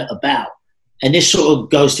passionate about, and this sort of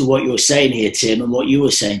goes to what you were saying here, Tim, and what you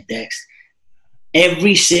were saying, Dex,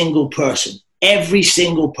 every single person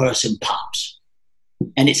pops.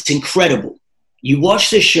 And it's incredible. You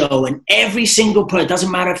watch the show and every single person, it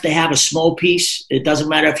doesn't matter if they have a small piece, it doesn't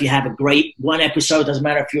matter if you have a great one episode, it doesn't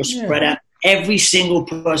matter if you're spread out, every single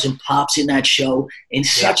person pops in that show in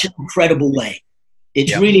such an incredible way.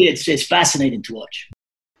 It's really, it's fascinating to watch.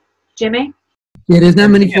 Jimmy? Yeah, there's not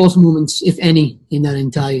many false moments, if any, in that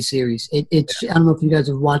entire series. It's I don't know if you guys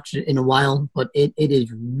have watched it in a while, but it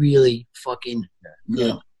is really fucking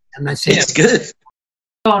good. I'm not saying it's good.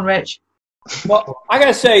 Go on, Rich. Well, I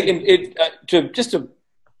gotta say, to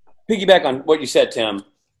piggyback on what you said, Tim,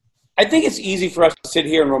 I think it's easy for us to sit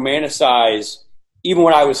here and romanticize even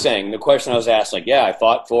what I was saying. The question I was asked, like, yeah, I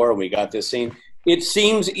fought for, and we got this scene. It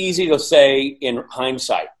seems easy to say in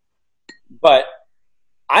hindsight, but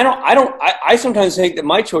I sometimes think that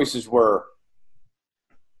my choices were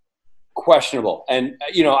questionable. And,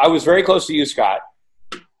 you know, I was very close to you, Scott,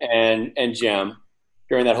 and Jim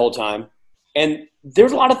during that whole time. And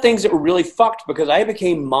there's a lot of things that were really fucked because I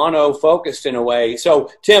became mono-focused in a way. So,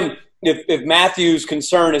 Tim, if Matthew's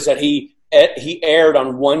concern is that he erred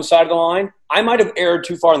on one side of the line, I might have erred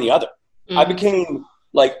too far on the other. Mm-hmm. I became,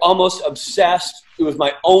 like, almost obsessed. It was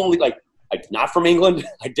my only, like not from England.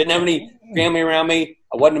 I didn't have any family around me.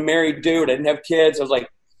 I wasn't a married dude. I didn't have kids. I was like,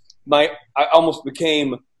 I almost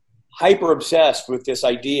became hyper obsessed with this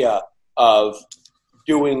idea of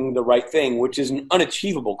doing the right thing, which is an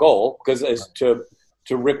unachievable goal because, as to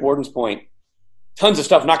Rick Warden's point, tons of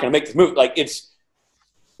stuff not going to make this movie. Like it's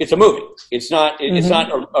a movie. It's not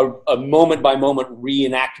a moment by moment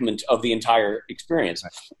reenactment of the entire experience.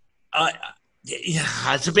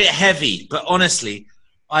 Yeah, it's a bit heavy, but honestly,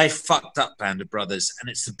 I fucked up Band of Brothers, and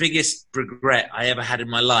it's the biggest regret I ever had in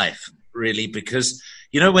my life, really, because,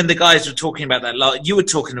 you know, when the guys were talking about that, you were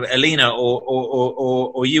talking to Alina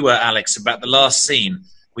or you were, Alex, about the last scene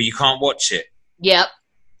where you can't watch it. Yep.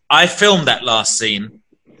 I filmed that last scene.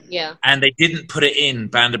 Yeah. And they didn't put it in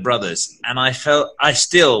Band of Brothers, and I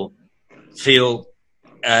still feel,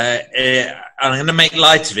 I'm going to make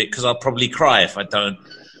light of it because I'll probably cry if I don't.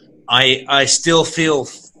 I still feel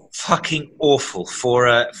fucking awful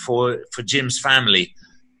for Jim's family,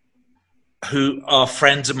 who are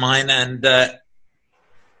friends of mine, and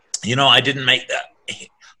you know, I didn't make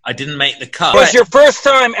the cut. It was your first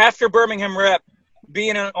time after Birmingham Rep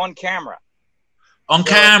being on camera. On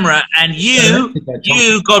camera, and you,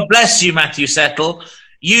 God bless you, Matthew Settle,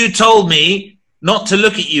 you told me not to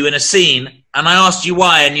look at you in a scene, and I asked you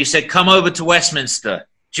why, and you said, come over to Westminster.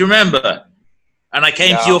 Do you remember? And I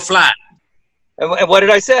came to your flat. And what did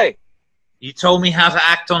I say? You told me how to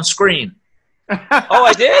act on screen. Oh,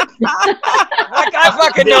 I did? I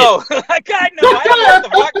fucking know. I know. I don't know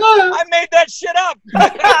what the fuck. I made that shit up.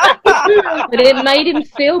 But it made him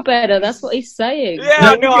feel better. That's what he's saying.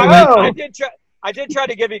 Yeah, no, I did try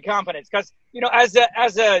to give you confidence because, you know, as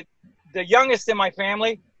the youngest in my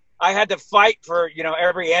family, I had to fight for, you know,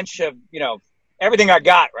 every inch of, you know, everything I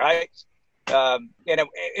got, right?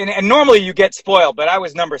 And normally you get spoiled, but I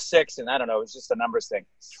was number 6, and I don't know, it's just a numbers thing.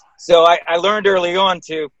 So I learned early on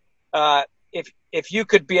to, if you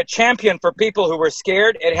could be a champion for people who were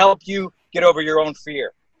scared, it helped you get over your own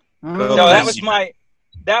fear. So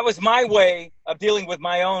that was my way of dealing with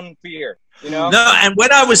my own fear. You know? No, and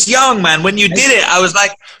when I was young, man, when you did it, I was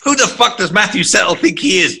like, who the fuck does Matthew Settle think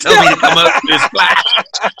he is? Tell me to come over to his flat.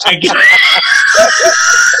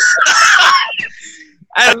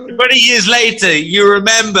 And 20 years later, you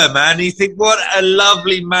remember, man, you think, what a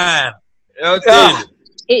lovely man. Oh,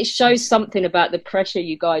 it shows something about the pressure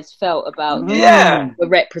you guys felt about the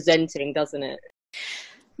representing, doesn't it?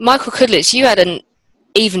 Michael Kudlitz, you had an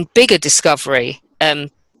even bigger discovery than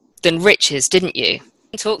Rich's, didn't you?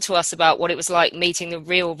 Talk to us about what it was like meeting the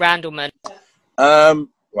real Randleman.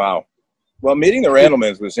 Wow. Well, meeting the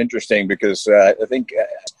Randlemans was interesting because I think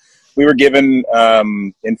we were given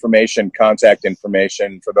contact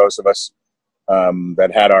information for those of us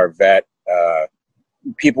that had our vet.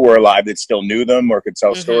 People were alive that still knew them or could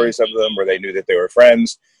tell stories of them, or they knew that they were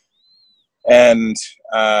friends. And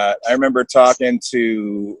I remember talking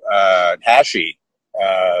to Hashi,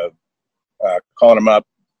 calling him up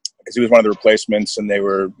because he was one of the replacements, and they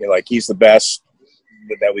were like, he's the best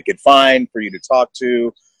that we could find for you to talk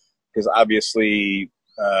to, because obviously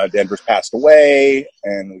Denver's passed away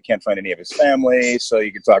and we can't find any of his family, so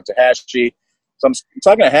you could talk to Hashi. So I'm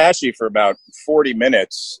talking to Hashi for about 40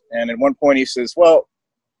 minutes, and at one point he says, well,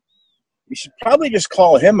 you should probably just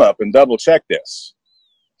call him up and double check this.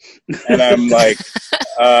 And I'm like,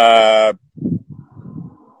 I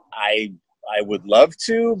would love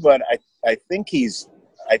to, but I think he's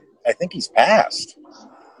passed.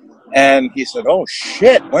 And he said, oh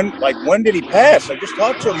shit, when did he pass? I just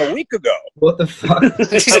talked to him a week ago. What the fuck?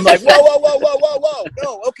 I'm like, whoa.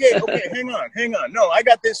 No, okay, hang on. No, I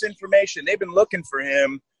got this information. They've been looking for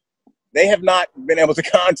him. They have not been able to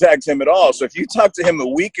contact him at all. So if you talked to him a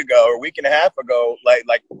week ago or a week and a half ago,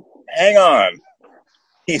 like hang on.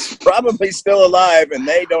 He's probably still alive and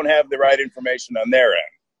they don't have the right information on their end.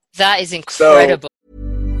 That is incredible.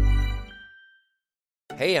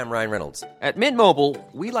 Hey, I'm Ryan Reynolds. At Mint Mobile,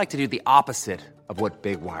 we like to do the opposite of what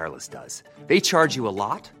Big Wireless does. They charge you a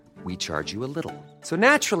lot, we charge you a little. So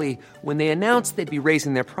naturally, when they announced they'd be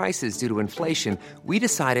raising their prices due to inflation, we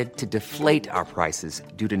decided to deflate our prices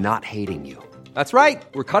due to not hating you. That's right.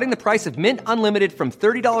 We're cutting the price of Mint Unlimited from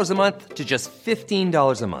 $30 a month to just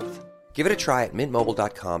 $15 a month. Give it a try at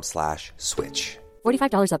mintmobile.com/switch.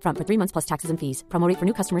 $45 up front for 3 months plus taxes and fees. Promo rate for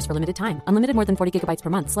new customers for limited time. Unlimited more than 40 gigabytes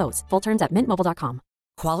per month. Slows full terms at mintmobile.com.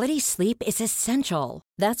 Quality sleep is essential.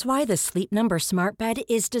 That's why the Sleep Number Smart Bed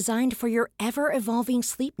is designed for your ever-evolving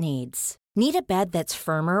sleep needs. Need a bed that's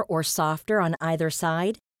firmer or softer on either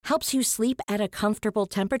side? Helps you sleep at a comfortable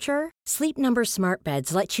temperature? Sleep Number Smart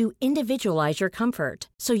Beds let you individualize your comfort,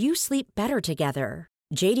 so you sleep better together.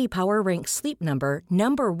 J.D. Power ranks Sleep Number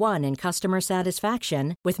 #1 in customer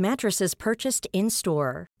satisfaction with mattresses purchased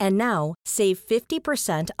in-store. And now, save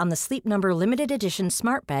 50% on the Sleep Number Limited Edition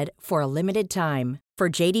Smart Bed for a limited time. For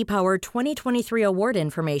J.D. Power 2023 award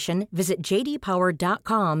information, visit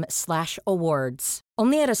jdpower.com/awards.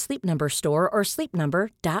 Only at a Sleep Number store or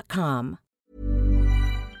sleepnumber.com.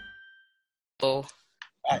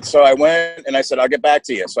 So I went and I said, I'll get back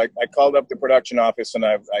to you. So I called up the production office and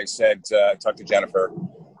I said, talked to Jennifer,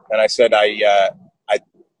 and I said, I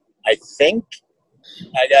think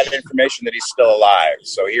I got information that he's still alive.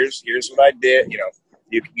 So here's what I did. You know,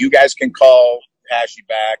 you guys can call Hashi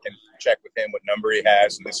back and check with him what number he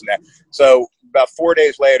has and this and that. So about 4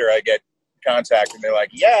 days later, I get contact and they're like,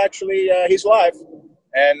 yeah, actually, he's alive.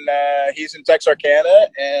 And he's in Texarkana,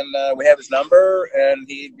 and we have his number, and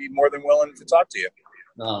he'd be more than willing to talk to you.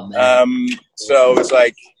 Oh, man. So it's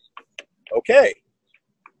like, okay.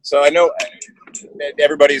 So I know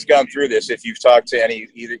everybody's gone through this if you've talked to any,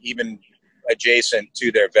 even adjacent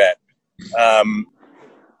to their vet. I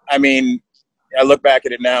mean, I look back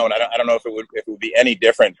at it now, and I don't know if it would be any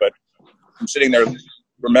different, but I'm sitting there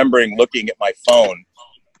remembering looking at my phone,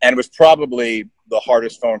 and it was probably the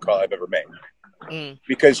hardest phone call I've ever made.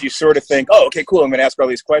 Because you sort of think, oh, okay, cool, I'm going to ask all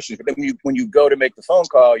these questions. But then when you go to make the phone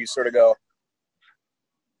call, you sort of go,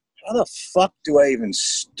 how the fuck do I even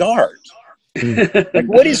start? Like,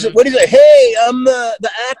 what is it? Hey, I'm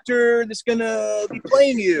the actor that's going to be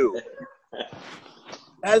playing you.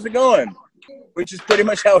 How's it going? Which is pretty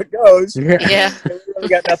much how it goes. Yeah. We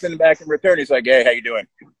got nothing back in return. He's like, hey, how you doing?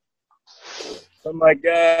 I'm like,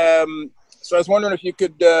 so I was wondering if you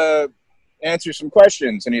could answer some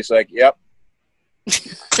questions. And he's like, yep.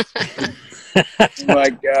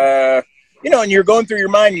 Like, and you're going through your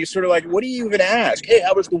mind, you sort of like, what do you even ask? Hey,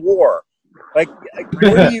 how was the war? Like,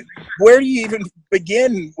 where do you even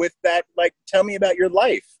begin with that? Like, tell me about your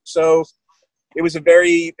life. So it was a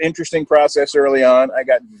very interesting process early on. I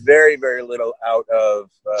got very, very little out of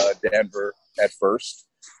Denver at first.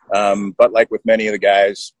 But like with many of the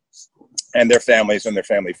guys and their families and their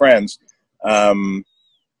family friends, he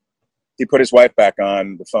put his wife back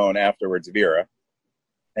on the phone afterwards, Vera.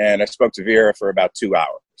 And I spoke to Vera for about 2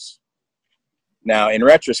 hours. Now, in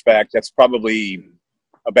retrospect, that's probably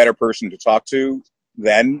a better person to talk to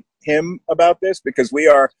than him about this, because we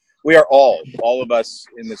are all of us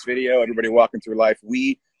in this video, everybody walking through life,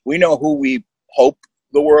 we know who we hope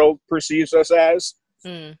the world perceives us as.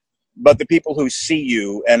 But the people who see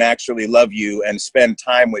you and actually love you and spend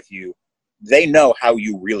time with you, they know how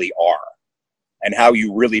you really are and how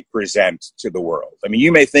you really present to the world. I mean,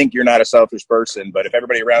 you may think you're not a selfish person, but if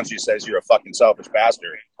everybody around you says you're a fucking selfish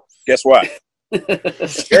bastard, guess what?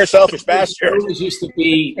 You're a selfish bastard. It always used to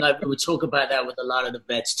be, like, we would talk about that with a lot of the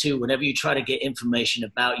vets too. Whenever you try to get information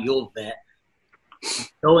about your vet,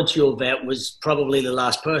 going to your vet was probably the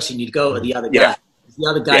last person you'd go to, the other guy. The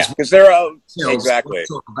other guys, because they're all, exactly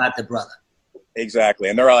talk about the brother. Exactly.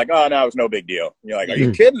 And they're all like, oh, no, it was no big deal. And you're like, are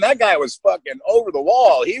you kidding? That guy was fucking over the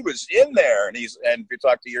wall. He was in there. And if you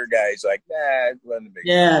talk to your guy, he's like, nah, it wasn't a big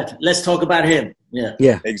deal. Yeah, let's talk about him.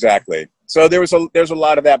 Yeah. Exactly. So there's a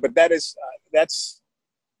lot of that, but that's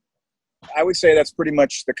I would say that's pretty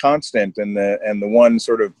much the constant and the one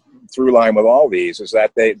sort of through line with all these is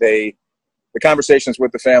that the conversations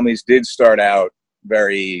with the families did start out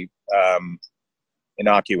very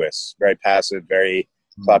innocuous, very passive, very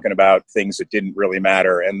talking about things that didn't really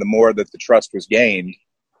matter. And the more that the trust was gained,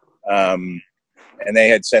 and they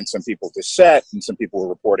had sent some people to set and some people were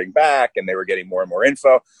reporting back and they were getting more and more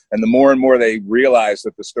info. And the more they realized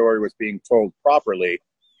that the story was being told properly,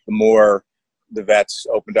 the more the vets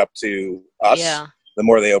opened up to us, the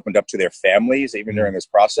more they opened up to their families, even during this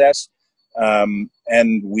process.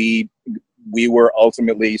 And we were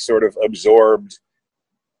ultimately sort of absorbed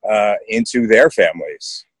into their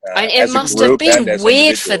families. And it must have been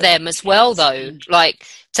weird for them as well, though, like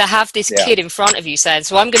to have this kid in front of you saying,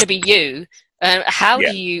 "So I'm going to be you." How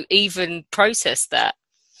do you even process that?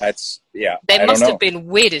 They must have been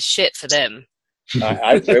weird as shit for them.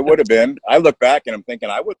 It would have been. I look back and I'm thinking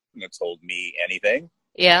I wouldn't have told me anything.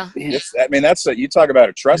 Yeah. I mean, you talk about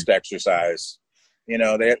a trust exercise. You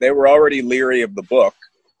know, they were already leery of the book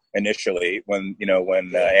initially when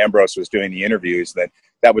Ambrose was doing the interviews.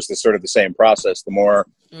 That was the same process. The more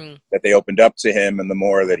that they opened up to him and the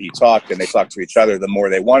more that he talked and they talked to each other, the more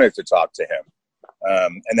they wanted to talk to him.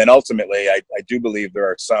 And then ultimately, I do believe there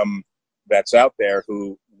are some vets out there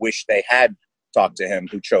who wish they had talked to him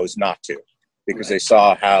who chose not to, because they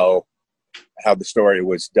saw how the story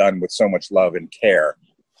was done with so much love and care,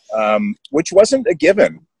 which wasn't a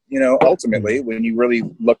given. You know, ultimately, when you really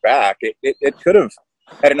look back, it could have,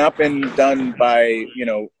 had it not been done by,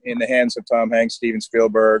 in the hands of Tom Hanks, Steven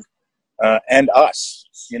Spielberg, and us,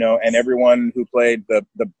 and everyone who played the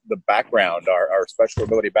background, our special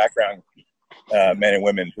ability background men and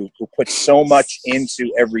women who put so much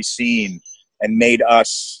into every scene and made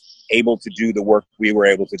us able to do the work we were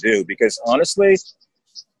able to do. Because honestly,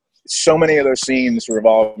 so many of those scenes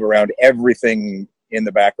revolve around everything in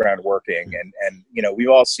the background working. And we've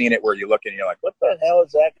all seen it where you look and you're like, what the hell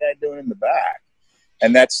is that guy doing in the back?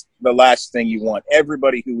 And that's the last thing you want.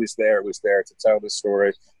 Everybody who was there to tell the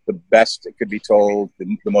story the best it could be told,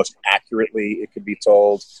 the most accurately it could be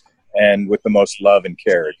told, and with the most love and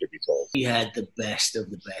care it could be told. We had the best of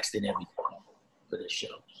the best in every for the show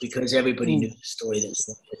because everybody knew the story that we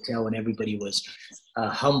wanted to tell, and everybody was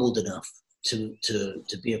humbled enough to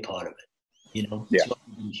be a part of it. So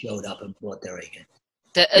everybody showed up and brought their A game.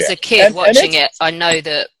 As a kid watching it, I know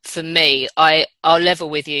that for me, I'll level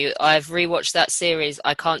with you. I've rewatched that series.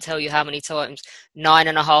 I can't tell you how many times,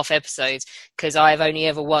 9.5 episodes, because I've only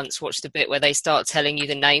ever once watched the bit where they start telling you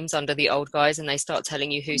the names under the old guys and they start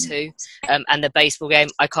telling you who's who. And the baseball game,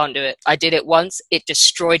 I can't do it. I did it once. It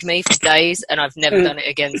destroyed me for days, and I've never done it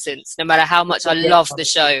again since, no matter how much I love the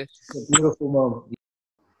show. It's a beautiful moment.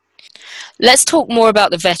 Let's talk more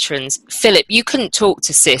about the veterans. Philip, you couldn't talk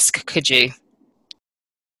to Sisk, could you?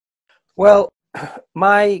 Well,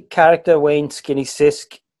 my character, Wayne Skinny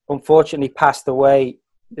Sisk, unfortunately passed away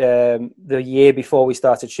the year before we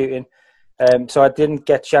started shooting. So I didn't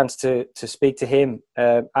get a chance to speak to him.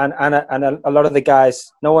 And a lot of the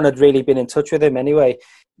guys, no one had really been in touch with him anyway.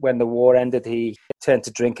 When the war ended, he turned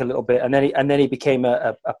to drink a little bit. And then he became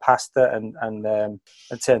a pastor and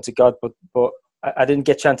turned to God. But I didn't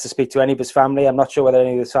get a chance to speak to any of his family. I'm not sure whether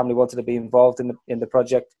any of his family wanted to be involved in the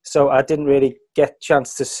project. So I didn't really get a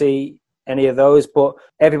chance to see any of those, but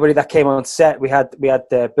everybody that came on set, we had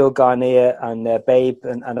Bill Garnier and Babe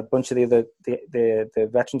and a bunch of the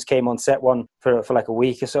veterans came on set for like a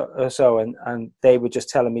week or so, and they were just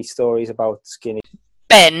telling me stories about Skinny.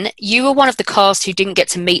 Ben, you were one of the cast who didn't get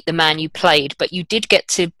to meet the man you played, but you did get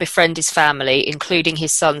to befriend his family, including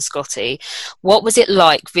his son Scotty. What was it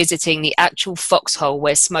like visiting the actual foxhole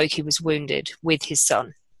where Smokey was wounded with his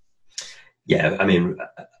son? Yeah, I mean,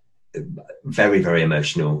 very, very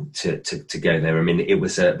emotional to go there. I mean, it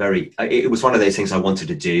was one of those things I wanted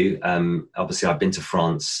to do. Obviously, I've been to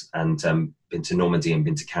France and been to Normandy and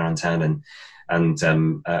been to Carentan and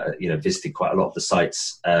visited quite a lot of the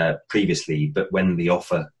sites previously. But when the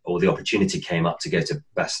offer or the opportunity came up to go to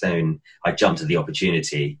Bastogne, I jumped at the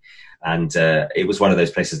opportunity, and it was one of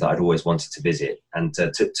those places that I'd always wanted to visit. And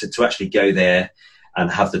to actually go there and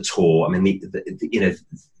have the tour. I mean,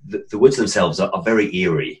 the woods themselves are very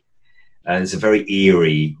eerie. There's a very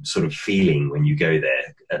eerie sort of feeling when you go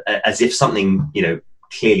there, as if something,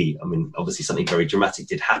 clearly, I mean, obviously something very dramatic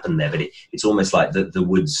did happen there, but it's almost like the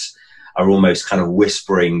woods are almost kind of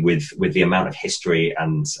whispering with the amount of history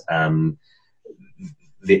and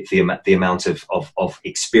the amount of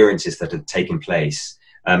experiences that had taken place.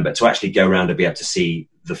 But to actually go around and be able to see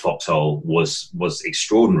the foxhole was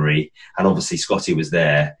extraordinary. And obviously Scotty was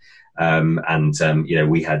there.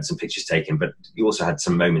 We had some pictures taken, but you also had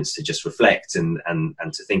some moments to just reflect and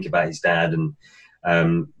to think about his dad. And,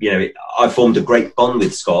 I formed a great bond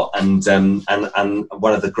with Scott, and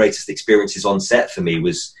one of the greatest experiences on set for me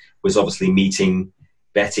was obviously meeting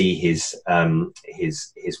Betty, his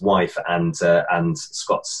wife, and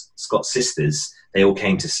Scott's sisters. They all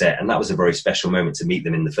came to set, and that was a very special moment to meet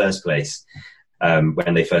them in the first place.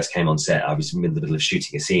 When they first came on set, I was in the middle of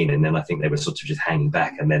shooting a scene, and then I think they were sort of just hanging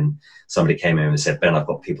back, and then somebody came in and said, "Ben, I've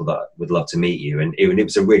got people that would love to meet you," and it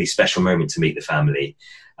was a really special moment to meet the family.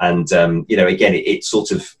 And again, it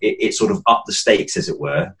sort of upped the stakes, as it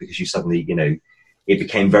were, because you suddenly, it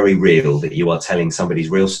became very real that you are telling somebody's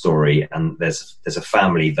real story, and there's a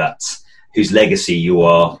family that whose legacy you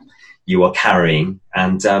are carrying,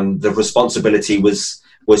 and the responsibility was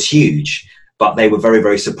huge. But they were very,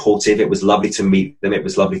 very supportive. It was lovely to meet them. It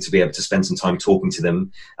was lovely to be able to spend some time talking to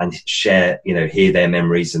them and share, hear their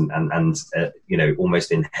memories and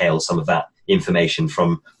almost inhale some of that information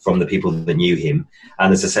from the people that knew him.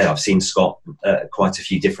 And as I say, I've seen Scott at quite a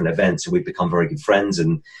few different events, and we've become very good friends.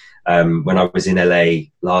 And when I was in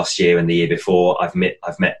LA last year and the year before, I met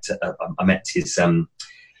his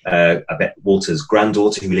Walter's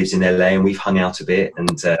granddaughter who lives in LA, and we've hung out a bit. And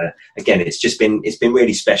again, it's been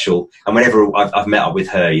really special. And whenever I've met up with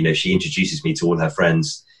her, she introduces me to all her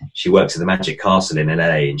friends. She works at the Magic Castle in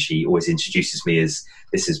LA, and she always introduces me as,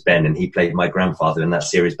 "This is Ben, and he played my grandfather in that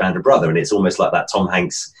series Band of Brother." And it's almost like that Tom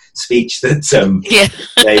Hanks speech that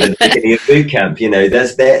made at the beginning of boot camp.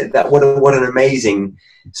 What an amazing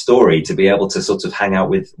story to be able to sort of hang out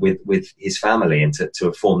with his family and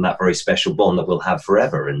to form that very special bond that we'll have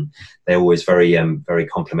forever. And they're always very very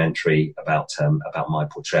complimentary about my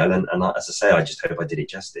portrayal. And as I say, I just hope I did it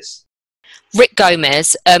justice. Rick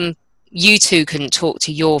Gomez, you two couldn't talk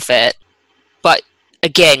to your vet, but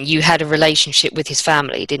again, you had a relationship with his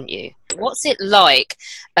family, didn't you? What's it like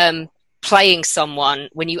playing someone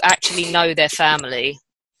when you actually know their family?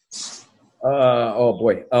 Oh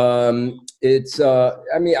boy. It's I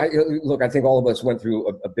think all of us went through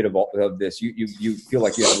a bit of this. You feel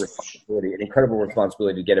like you have a responsibility, an incredible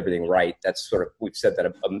responsibility to get everything right. That's sort of, we've said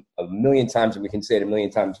that a million times, and we can say it a million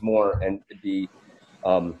times more, and be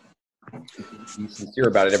sincere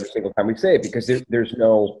about it every single time we say it, because there's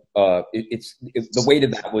no the weight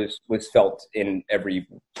of that was felt in every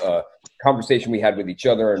conversation we had with each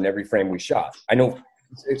other and every frame we shot. I know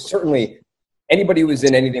it's certainly anybody who was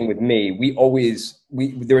in anything with me,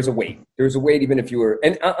 there was a weight. There was a weight, even if you were,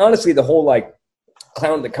 and honestly, the whole like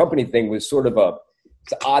clown the company thing was sort of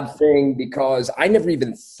it's an odd thing, because I never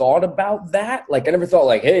even thought about that. Like, I never thought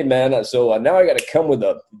like, hey man, so now I got to come with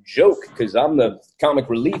a joke because I'm the comic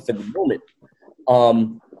relief in the moment.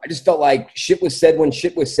 I just felt like shit was said when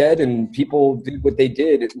shit was said, and people did what they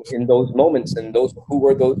did in those moments, and those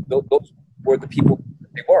were the people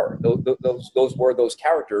they were. Those were those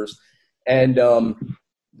characters. And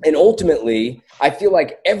ultimately, I feel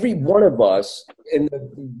like every one of us in the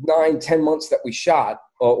 9-10 months that we shot,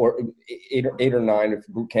 or 8 or 9 if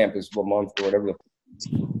boot camp is a month or whatever,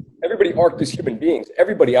 everybody arced as human beings.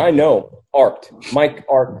 Everybody I know arced. Mike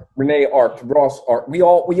arced, Renee arced, Ross arced. We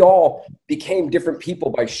all became different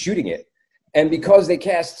people by shooting it. And because they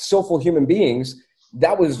cast soulful human beings,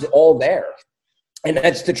 that was all there. And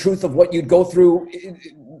that's the truth of what you'd go through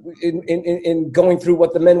in going through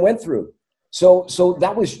what the men went through. So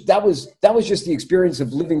that was just the experience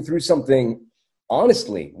of living through something.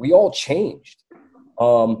 Honestly, we all changed.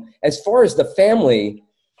 As far as the family,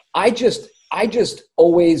 I just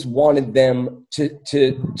always wanted them to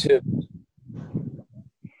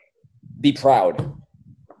be proud,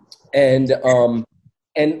 and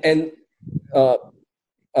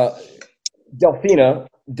Delphina,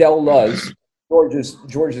 Del Luz,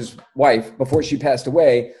 George's wife, before she passed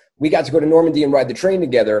away, we got to go to Normandy and ride the train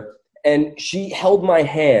together, and she held my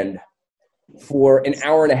hand for an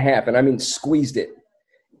hour and a half, and I mean squeezed it,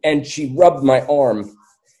 and she rubbed my arm,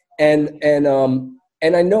 and I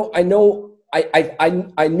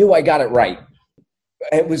knew I got it right.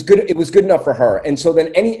 It was good. It was good enough for her. And so then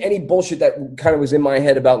any bullshit that kind of was in my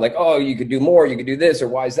head about like, oh, you could do more, you could do this, or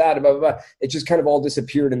why is that, blah, blah, blah, it just kind of all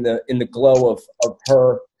disappeared in the glow of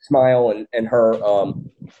her smile and her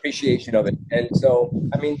appreciation of it. And so,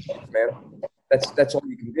 I mean, man, that's all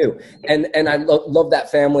you can do. And I love that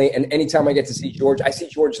family. And anytime I get to see George, I see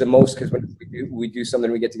George the most, because when we do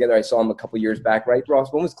something, we get together. I saw him a couple years back, right,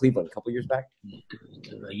 Ross? When was Cleveland? A couple years back?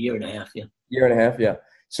 A year and a half, yeah. Year and a half, yeah.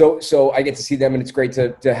 So I get to see them, and it's great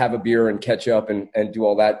to have a beer and catch up and do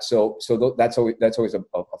all that. So that's always a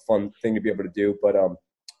fun thing to be able to do.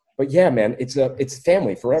 But yeah, man, it's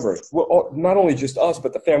family forever. Well, not only just us,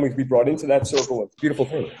 but the families we brought into that circle. It's a beautiful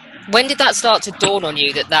thing. When did that start to dawn on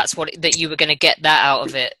you that you were going to get that out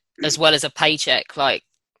of it as well as a paycheck? Like,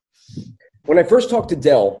 when I first talked to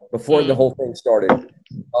Del before the whole thing started,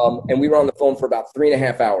 and we were on the phone for about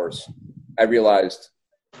 3.5 hours, I realized,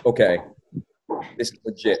 okay, this is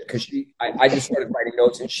legit, because I just started writing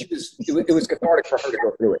notes, and it was cathartic for her to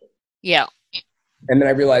go through it. Yeah. And then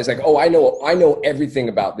I realized, like, oh, I know everything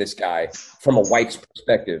about this guy from a wife's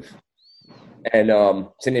perspective, and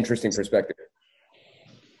it's an interesting perspective.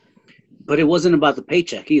 But it wasn't about the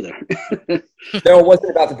paycheck either. No, it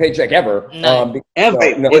wasn't about the paycheck ever. No. Ever.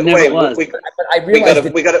 No, it never was. But I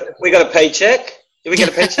realized we got a paycheck. Did we get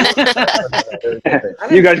a paycheck?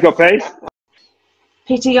 You guys got paid?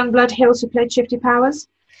 Peter Youngblood Hills, who played Shifty Powers.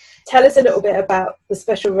 Tell us a little bit about the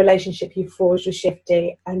special relationship you forged with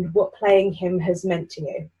Shifty and what playing him has meant to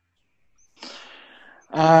you.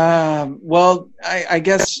 Well, I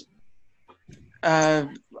guess I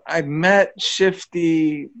met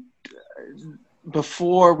Shifty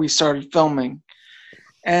before we started filming,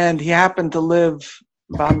 and he happened to live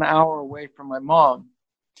about an hour away from my mom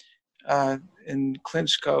in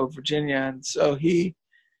Clinchco, Virginia, and so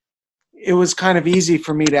it was kind of easy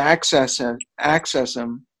for me to access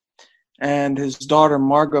him. And his daughter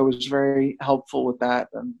Margot was very helpful with that.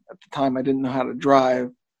 And at the time, I didn't know how to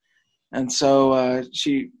drive, and so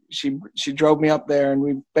she drove me up there, and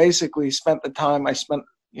we basically spent the time. I spent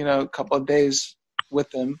a couple of days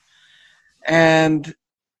with him, and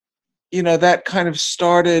that kind of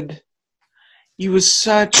started. He was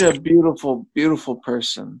such a beautiful, beautiful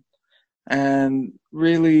person, and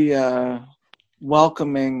really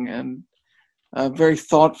welcoming and very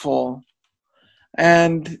thoughtful.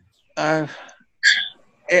 And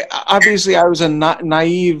obviously, I was a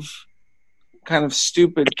naive, kind of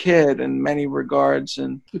stupid kid in many regards,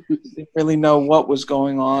 and didn't really know what was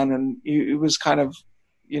going on. And he was kind of,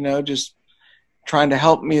 just trying to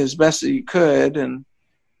help me as best as he could. And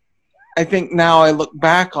I think now I look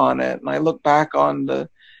back on it, and I look back on the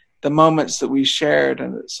moments that we shared,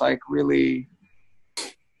 and it's like really,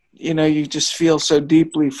 you just feel so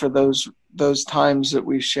deeply for those times that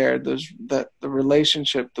we shared, the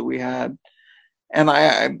relationship that we had. And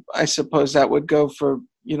I suppose that would go for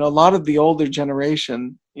a lot of the older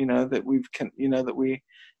generation, the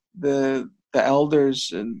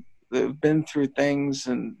elders, and that have been through things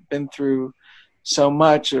and been through so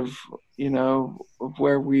much of of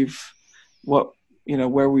where we've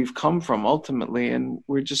come from ultimately. And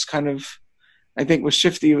we're just kind of, I think with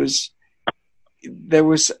Shifty there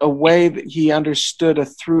was a way that he understood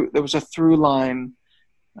there was a through line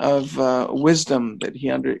of wisdom that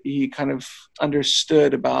he kind of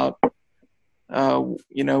understood about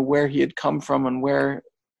where he had come from and where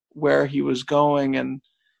he was going,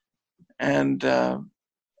 and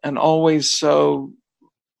always so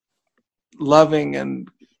loving and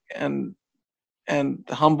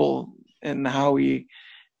humble in how he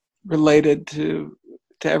related to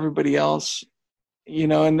everybody else,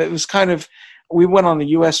 and it was kind of, we went on a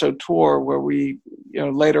USO tour where we,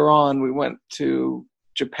 later on we went to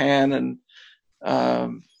Japan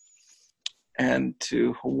and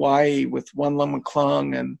to Hawaii with One Lum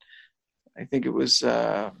McClung, and I think it was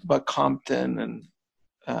Buck Compton and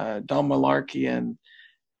Don Malarkey, and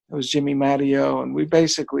it was Jimmy Matteo, and we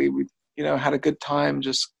had a good time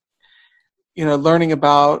just learning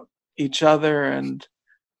about each other, and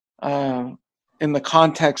in the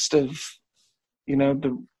context of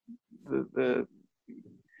the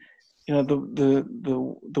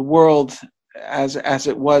world as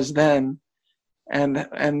it was then, and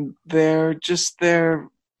their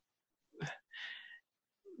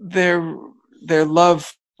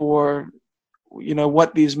love for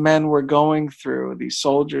what these men were going through, these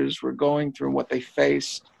soldiers were going through, what they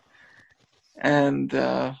faced. And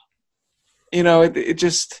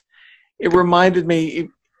it reminded me,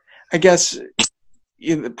 I guess,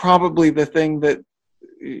 probably the thing that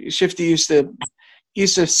Shifty used to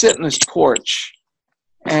sit in his porch,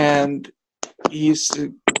 and he used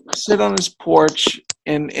to sit on his porch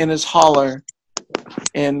in his holler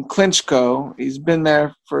in Clinchco. He's been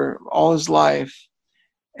there for all his life,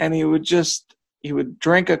 and he would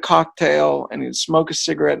drink a cocktail, and he'd smoke a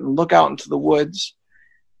cigarette and look out into the woods,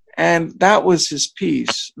 and that was his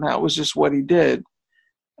peace. And that was just what he did,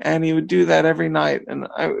 and he would do that every night. And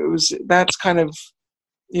that's kind of,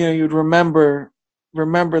 you'd remember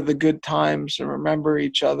the good times and remember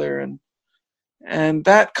each other, and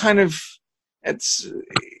that kind of, it's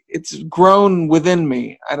grown within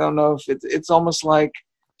me. I don't know if it's almost like,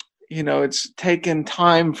 it's taken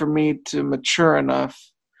time for me to mature enough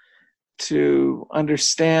to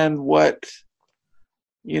understand what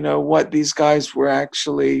these guys were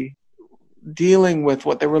actually dealing with,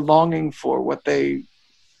 what they were longing for, what they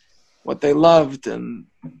loved, and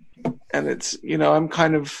it's, I'm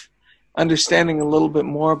kind of understanding a little bit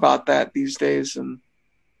more about that these days, and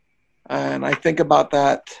I think about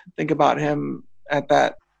him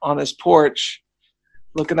on his porch,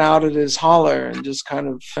 looking out at his holler, and just kind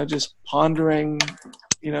of just pondering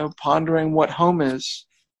what home is.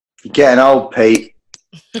 You're getting old, Pete.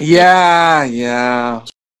 Yeah.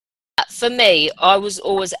 For me, I was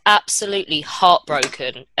always absolutely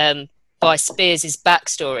heartbroken by Spears'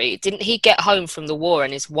 backstory. Didn't he get home from the war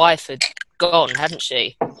and his wife had gone, hadn't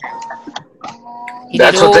she?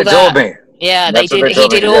 That's what they told me. Yeah, he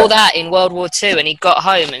did all that in World War II, and he got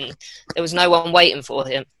home and there was no one waiting for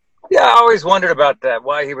him. Yeah, I always wondered about that,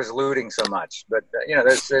 why he was looting so much. But,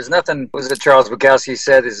 there's nothing, was it Charles Bukowski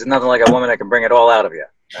said, there's nothing like a woman that can bring it all out of you,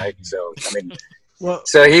 right? So,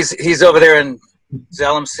 so he's over there in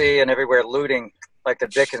Zelensea and everywhere looting like the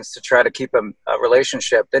Dickens to try to keep a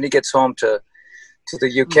relationship. Then he gets home to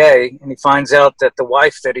the UK and he finds out that the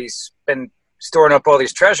wife that he's been storing up all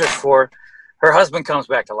these treasures for, her husband comes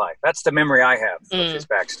back to life. That's the memory I have of his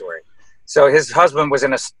backstory. So his husband was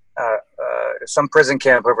in some prison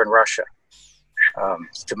camp over in Russia,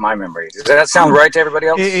 to my memory. Does that sound right to everybody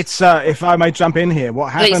else? It's if I may jump in here,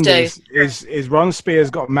 what happened is Ron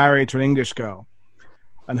Spears got married to an English girl,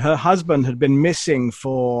 and her husband had been missing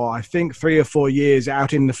for, I think, 3 or 4 years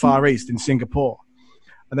out in the Far East in Singapore.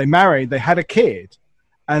 And they married, they had a kid,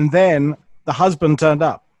 and then the husband turned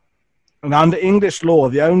up. And under English law,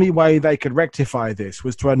 the only way they could rectify this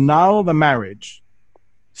was to annul the marriage.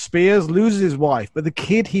 Spears loses his wife, but the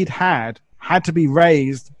kid he'd had to be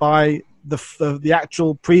raised by the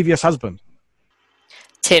actual previous husband.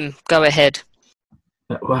 Tim, go ahead.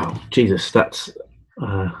 Wow, Jesus, that's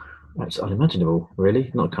unimaginable,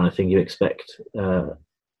 really. Not the kind of thing you expect to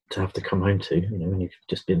have to come home to, when you've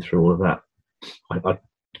just been through all of that. I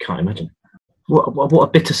can't imagine. What a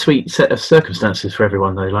bittersweet set of circumstances for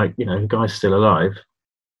everyone, though. Like, the guy's still alive.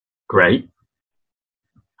 Great.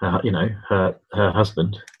 Her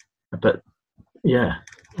husband. But, yeah.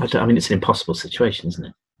 I mean, it's an impossible situation, isn't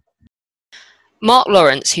it? Mark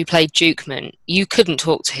Lawrence, who played Dukeman, you couldn't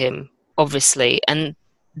talk to him, obviously, and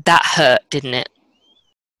that hurt, didn't it?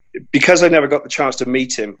 Because I never got the chance to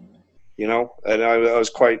meet him, and I was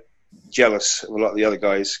quite jealous of a lot of the other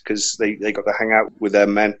guys because they got to hang out with their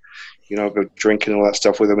men, go drinking and all that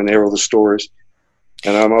stuff with them and hear all the stories.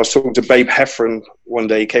 And I was talking to Babe Heffron one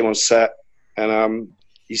day. He came on set and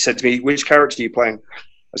he said to me, "Which character are you playing?"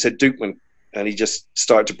 I said, "Dukeman." And he just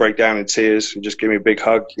started to break down in tears and just give me a big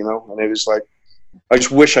hug, and it was like, I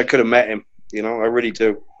just wish I could have met him, I really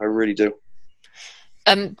do. I really do.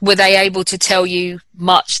 Were they able to tell you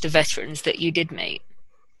much, the veterans that you did meet?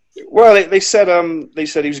 Well, they said he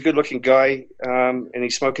was a good-looking guy, and he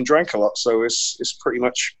smoked and drank a lot. So it's pretty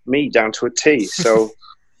much me down to a T. So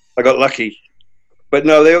I got lucky. But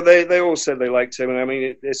no, they all said they liked him, and I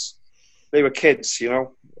mean, they were kids,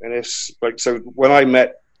 and it's like, so when I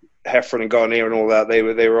met Heffron and Garnier and all that, they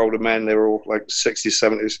were older men. They were all like 60s,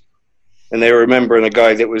 70s, and they were remembering a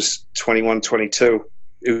guy that was 21, 22,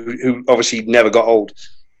 who obviously never got old.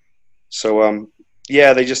 So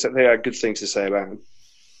yeah, they had good things to say about him.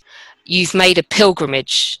 You've made a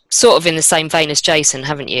pilgrimage, sort of in the same vein as Jason,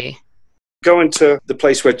 haven't you? Going to the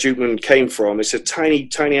place where Dukeman came from, it's a tiny,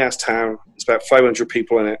 tiny ass town. It's about 500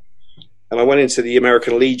 people in it. And I went into the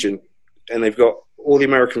American Legion, and they've got all the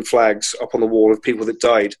American flags up on the wall of people that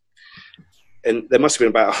died. And there must have been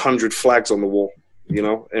about 100 flags on the wall,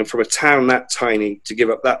 and from a town that tiny to give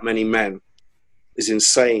up that many men is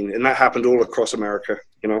insane. And that happened all across America,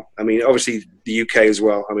 I mean, obviously the UK as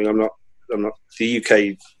well. I mean, I'm not, the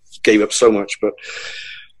UK gave up so much,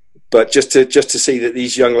 but just to see that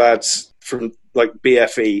these young lads from like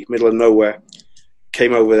BFE, middle of nowhere,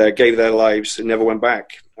 came over there, gave their lives, and never went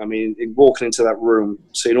back. I mean, walking into that room,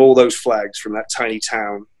 seeing all those flags from that tiny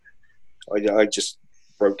town, I just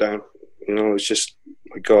broke down. It's just,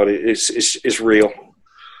 my God, it's real.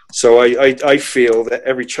 So I feel that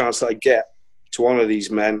every chance that I get to honor these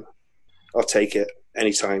men, I'll take it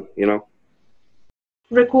anytime.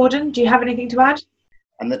 Rick Warden, do you have anything to add?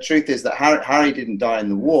 And the truth is that Harry didn't die in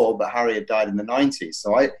the war, but Harry had died in the 90s.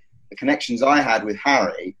 So the connections I had with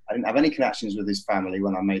Harry, I didn't have any connections with his family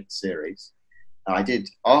when I made the series. I did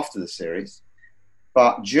after the series.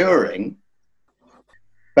 But during,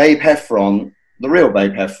 Babe Heffron, the real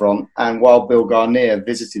Babe Heffron, and Wild Bill Garnier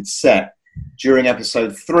visited set during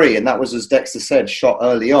episode 3, and that was, as Dexter said, shot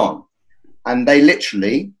early on. And they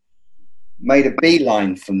literally made a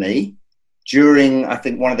beeline for me during, I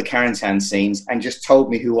think, one of the Carentan scenes, and just told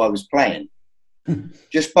me who I was playing.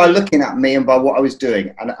 Just by looking at me and by what I was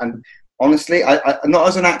doing. And honestly, I not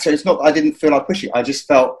as an actor, it's not that I didn't feel like pushing. I just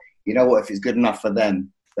felt, you know what, if it's good enough for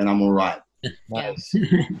them, then I'm all right.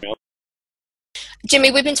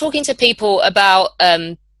 Jimmy, we've been talking to people about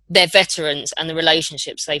their veterans and the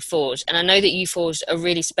relationships they forged. And I know that you forged a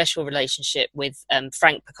really special relationship with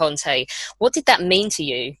Frank Piconte. What did that mean to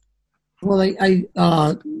you? Well,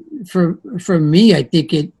 for me, I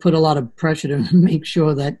think it put a lot of pressure to make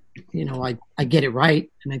sure that, I get it right.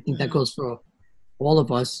 And I think that goes for all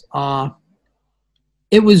of us.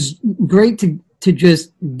 It was great to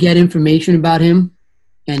just get information about him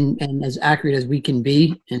and as accurate as we can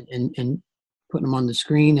be and putting him on the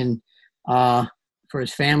screen and for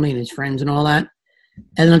his family and his friends and all that.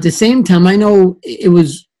 And at the same time, I know it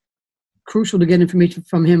was crucial to get information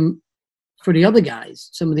from him for the other guys,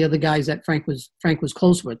 some of the other guys that Frank was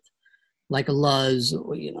close with, like a Luz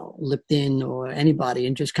or, Lipton or anybody,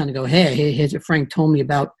 and just kind of go, hey, here's what Frank told me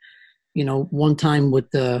about, one time with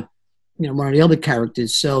one of the other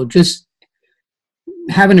characters. So just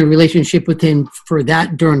having a relationship with him for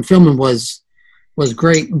that during filming was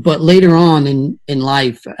great. But later on in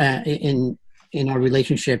life, in our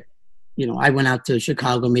relationship, I went out to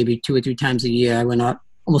Chicago maybe 2 or 3 times a year. I went out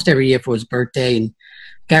almost every year for his birthday and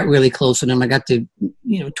got really close with him. I got to,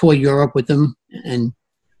 tour Europe with him and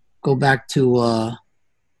go back to,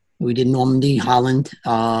 we did Normandy, Holland.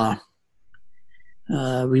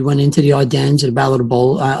 We went into the Ardennes at the Battle of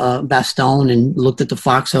the Bastogne and looked at the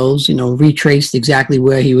foxholes, retraced exactly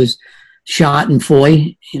where he was shot in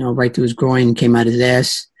Foy, right through his groin and came out his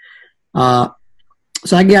ass.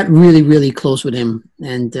 So I got really, really close with him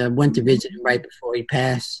and went to visit him right before he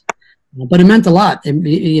passed. But it meant a lot. And,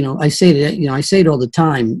 I say it all the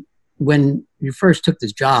time. When you first took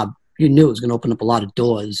this job, you knew it was going to open up a lot of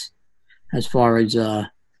doors as far as,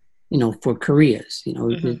 for careers.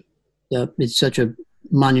 It's such a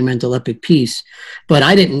monumental, epic piece. But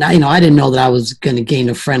I didn't know that I was going to gain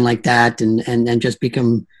a friend like that and just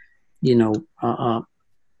become,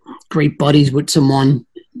 great buddies with someone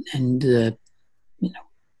and,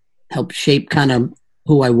 help shape kind of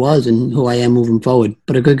who I was and who I am moving forward.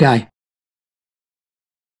 But a good guy.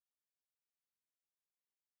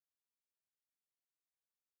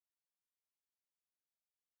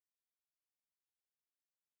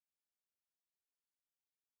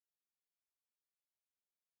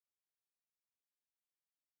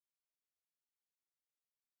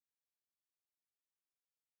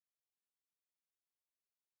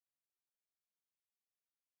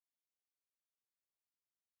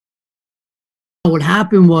 What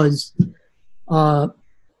happened was,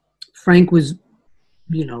 Frank was,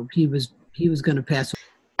 he was going to pass.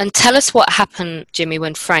 And tell us what happened, Jimmy,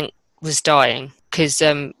 when Frank was dying, because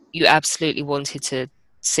you absolutely wanted to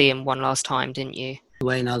see him one last time, didn't you?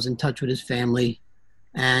 And I was in touch with his family,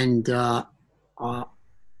 and I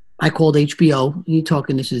called HBO. You're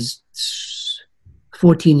talking, this is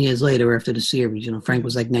 14 years later after the series. Frank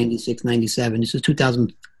was like 96, 97. This is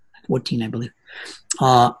 2014, I believe.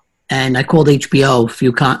 And I called HBO, a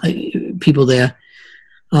few people there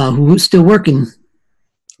who were still working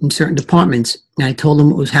in certain departments. And I told them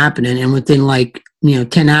what was happening. And within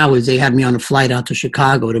 10 hours, they had me on a flight out to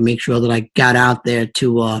Chicago to make sure that I got out there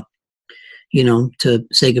to, to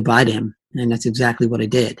say goodbye to him. And that's exactly what I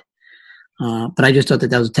did. But I just thought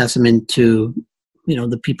that was a testament to,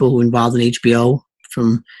 the people who were involved in HBO,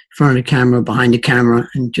 from in front of the camera, behind the camera,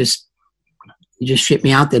 and he just shipped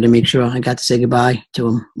me out there to make sure I got to say goodbye to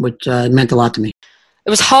him, which meant a lot to me. It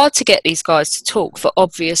was hard to get these guys to talk for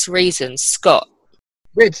obvious reasons. Scott?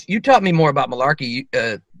 Rich, you taught me more about Malarkey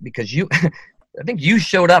because I think you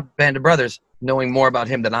showed up, Band of Brothers, knowing more about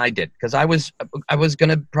him than I did. Because I was going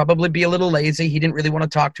to probably be a little lazy. He didn't really want to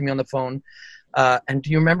talk to me on the phone. And do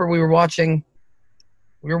you remember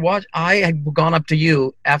I had gone up to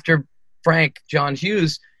you after Frank John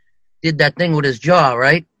Hughes did that thing with his jaw,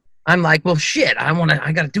 right? I'm like, well, shit,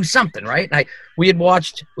 I got to do something, right? And we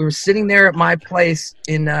were sitting there at my place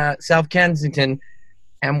in South Kensington,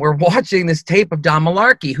 and we're watching this tape of Don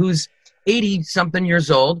Malarkey, who's 80-something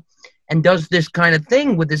years old, and does this kind of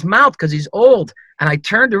thing with his mouth because he's old. And I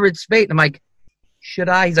turned to Rich Spate, and I'm like, should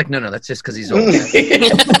I? He's like, no, that's just because he's old.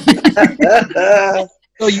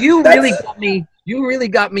 So you really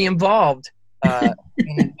got me involved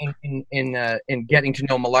in getting to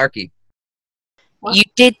know Malarkey. You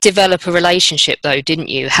did develop a relationship, though, didn't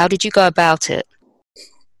you? How did you go about it?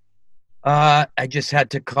 I just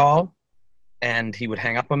had to call, and he would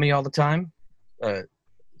hang up on me all the time.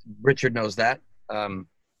 Richard knows that,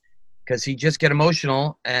 because he'd just get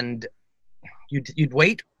emotional, and you'd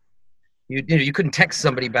wait. You couldn't text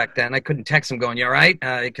somebody back then. I couldn't text him going, "You all right?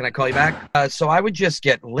 Can I call you back?" So I would just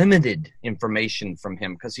get limited information from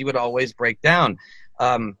him because he would always break down.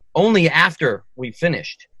 Only after we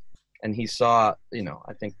finished. And he saw,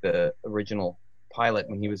 I think the original pilot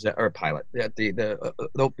when he was the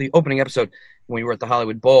opening episode when we were at the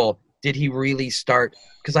Hollywood Bowl. Did he really start?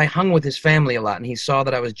 Because I hung with his family a lot, and he saw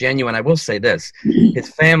that I was genuine. I will say this: his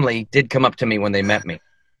family did come up to me when they met me,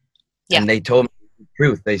 and they told me the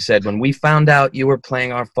truth. They said, when we found out you were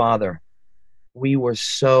playing our father, we were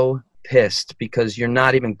so pissed because you're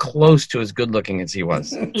not even close to as good looking as he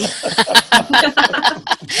was.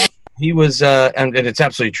 He was, and it's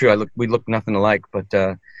absolutely true. We look nothing alike, but,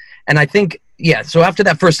 and I think, so after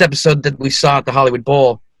that first episode that we saw at the Hollywood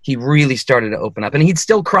Bowl, he really started to open up, and he'd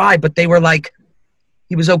still cry, but they were like,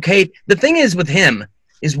 he was okay. The thing is with him,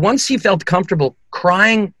 is once he felt comfortable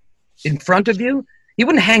crying in front of you, he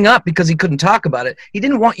wouldn't hang up because he couldn't talk about it. He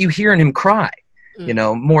didn't want you hearing him cry, you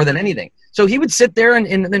know, more than anything. So he would sit there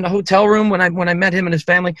in the hotel room when I met him and his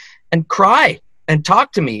family and cry and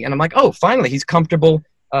talk to me. And I'm like, oh, finally, he's comfortable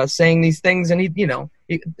saying these things. And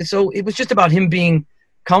so it was just about him being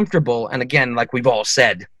comfortable. And again, like we've all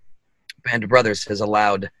said, Band of Brothers has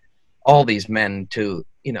allowed all these men to,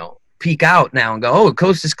 you know, peek out now and go, oh, the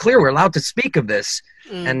coast is clear. We're allowed to speak of this.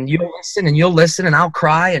 And you'll listen and I'll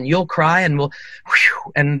cry and you'll cry and we'll,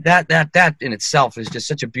 whew, and that in itself is just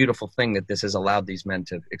such a beautiful thing that this has allowed these men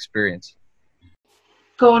to experience.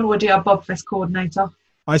 Go on, Woody, our Bobfest coordinator.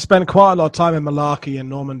 I spent quite a lot of time in Malarkey in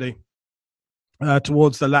Normandy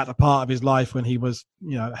towards the latter part of his life when he was,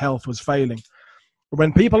 you know, health was failing.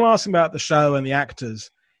 When people ask him about the show and the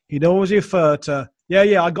actors, he'd always refer to,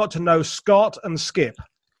 I got to know Scott and Skip.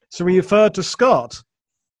 So he referred to Scott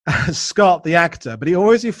as Scott, the actor, but he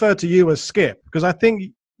always referred to you as Skip, because I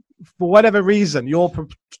think for whatever reason, your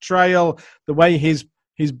portrayal, the way his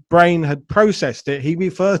brain had processed it, he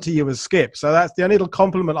referred to you as Skip. So that's the only little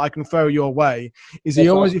compliment I can throw your way, is he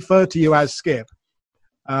always referred to you as Skip.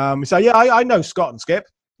 So I know Scott and Skip.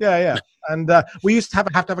 Yeah. And we used to have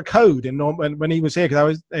to have a code in when he was here,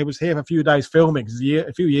 because I was here for a few days filming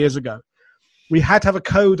a few years ago. We had to have a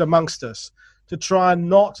code amongst us to try and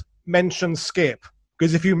not mention Skip,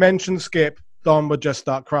 because if you mention Skip, Don would just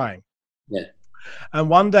start crying. Yeah. And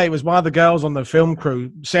one day it was one of the girls on the film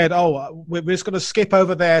crew said, oh, we're just going to skip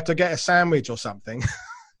over there to get a sandwich or something.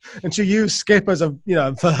 And she used Skip as a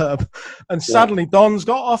verb. And suddenly Don's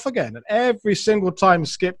got off again. And every single time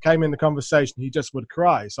Skip came in the conversation, he just would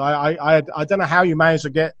cry. So I don't know how you managed to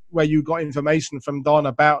get where you got information from Don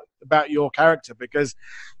about your character, because,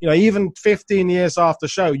 you know, even 15 years after the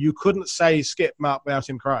show, you couldn't say Skip Mupp without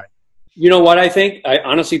him crying. You know what I think? I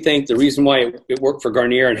honestly think the reason why it worked for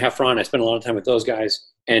Garnier and Heffron, I spent a lot of time with those guys,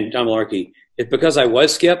 and Don Malarkey, is because I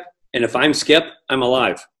was Skip, and if I'm Skip, I'm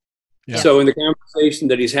alive. Yeah. So in the conversation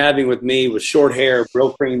that he's having with me with short hair,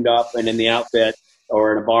 real creamed up, and in the outfit,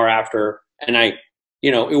 or in a bar after, and it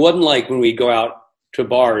wasn't like when we go out to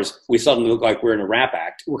bars, we suddenly look like we're in a rap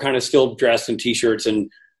act. We're kind of still dressed in T-shirts,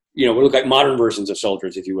 and, you know, we look like modern versions of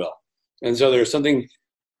soldiers, if you will. And so there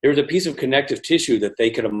was a piece of connective tissue that they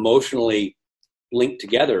could emotionally link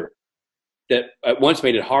together that at once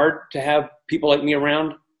made it hard to have people like me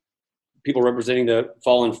around, people representing the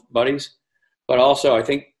fallen buddies, but also I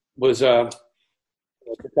think was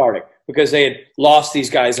cathartic, because they had lost these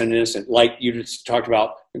guys in an instant, like you just talked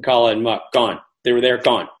about, Kala and Muck, gone. They were there,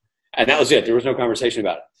 gone. And that was it. There was no conversation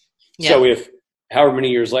about it. Yeah. So if, however many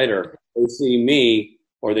years later, they see me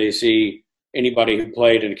or they see anybody who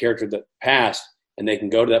played in a character that passed, and they can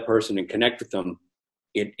go to that person and connect with them,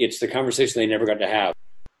 it's the conversation they never got to have.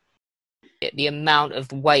 The amount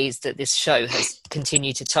of ways that this show has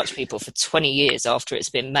continued to touch people for 20 years after it's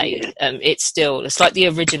been made, it's like the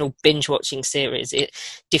original binge watching series. It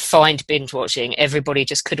defined binge watching. Everybody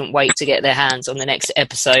just couldn't wait to get their hands on the next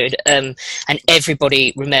episode, and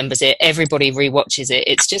everybody remembers it, everybody rewatches it.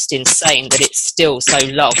 It's just insane that it's still so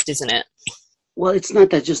loved, isn't it? Well, it's not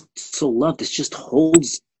that just so loved, it just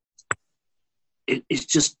holds.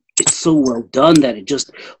 It's so well done that it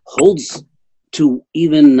just holds to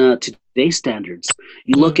even today's standards.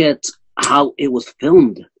 You look at how it was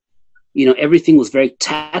filmed. You know, everything was very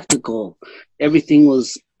tactical. Everything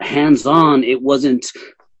was hands-on. It wasn't.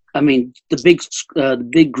 I mean, the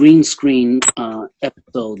big green screen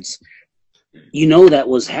episodes. You know that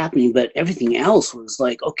was happening, but everything else was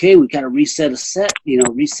like, okay, we got to reset a set. You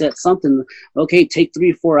know, reset something. Okay, take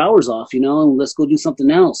 3 or 4 hours off. You know, and let's go do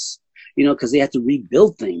something else. You know, because they had to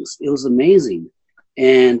rebuild things. It was amazing.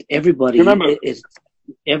 And everybody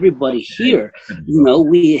here, you know,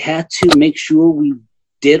 we had to make sure we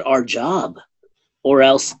did our job, or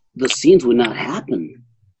else the scenes would not happen.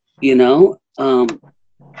 You know,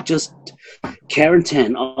 just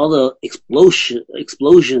Carentan, all the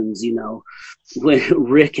explosions, you know, when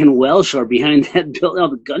Rick and Welsh are behind that building, all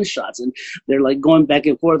the gunshots, and they're like going back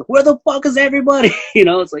and forth. Where the fuck is everybody? You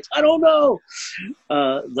know, it's like, I don't know.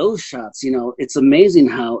 Those shots, you know, it's amazing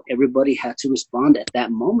how everybody had to respond at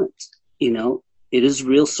that moment. You know, it is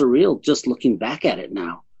real surreal just looking back at it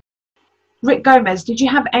now. Rick Gomez, did you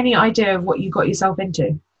have any idea of what you got yourself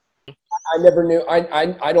into? I never knew.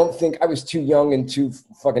 I don't think I was too young and too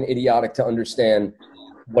fucking idiotic to understand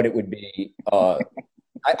what it would be.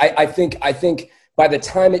 I think by the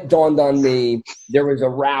time it dawned on me, there was a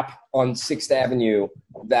rap on 6th Avenue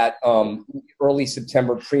that early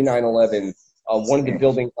September, pre 9/11, one of the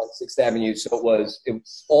buildings on 6th Avenue. So it was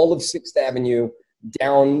all of 6th Avenue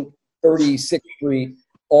down 36th Street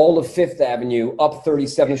all of Fifth Avenue, up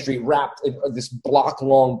 37th Street, wrapped this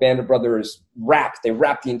block-long Band of Brothers wrapped. They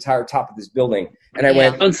wrapped the entire top of this building. And I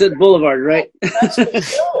went, Sunset Boulevard, right? That's the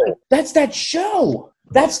show. That's that show.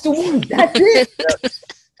 That's the one. That's it.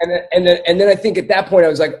 And then I think at that point I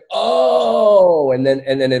was like, oh, and then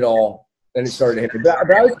it started to hit me.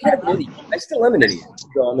 But I was kind of an idiot. I still am an idiot.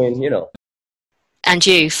 So I mean, you know. And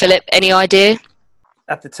you, Philip, any idea?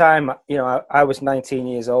 At the time, you know, I was 19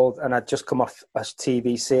 years old and I'd just come off a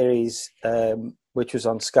TV series which was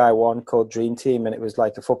on Sky One called Dream Team, and it was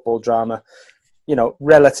like a football drama, you know,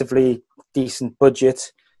 relatively decent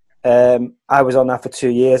budget. I was on that for 2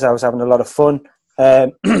 years. I was having a lot of fun.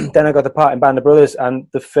 Then I got the part in Band of Brothers, and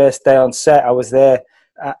the first day on set I was there,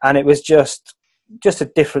 and it was just a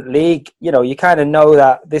different league. You know, you kind of know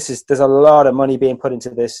that there's a lot of money being put into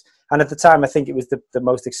this. And at the time, I think it was the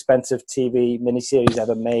most expensive TV miniseries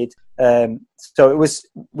ever made. So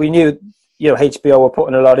we knew, you know, HBO were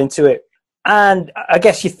putting a lot into it. And I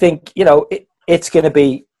guess you think, you know, it's going to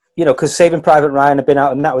be, you know, because Saving Private Ryan had been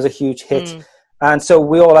out and that was a huge hit. And so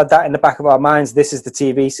we all had that in the back of our minds. This is the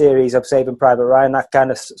TV series of Saving Private Ryan, that kind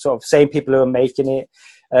of sort of same people who are making it,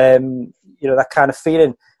 you know, that kind of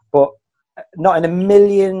feeling. But not in a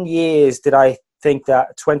million years did I think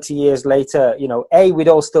that 20 years later, you know, we'd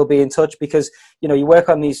all still be in touch, because, you know, you work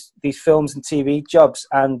on these films and TV jobs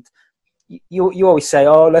and you always say,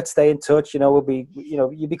 oh, let's stay in touch. You know, we'll be, you know,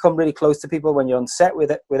 you become really close to people when you're on set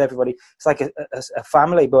with everybody. It's like a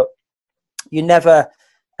family, but you never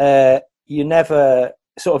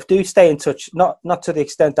sort of do stay in touch. Not to the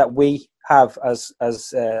extent that we have as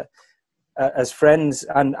friends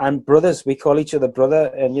and brothers. We call each other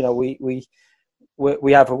brother, and you know, we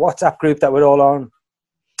have a WhatsApp group that we're all on,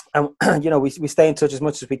 and you know, we stay in touch as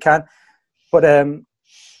much as we can. But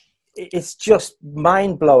it's just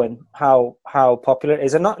mind blowing how popular it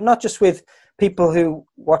is, and not just with people who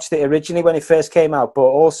watched it originally when it first came out, but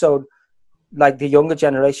also like the younger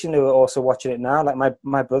generation who are also watching it now. Like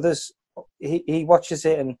my brothers, he watches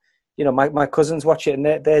it, and you know, my cousins watch it, and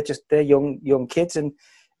they're young kids, and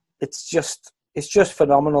it's just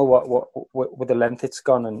phenomenal what the length it's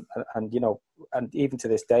gone, and you know, and even to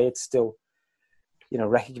this day it's still, you know,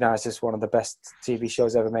 recognized as one of the best TV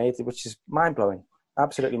shows ever made, which is mind blowing,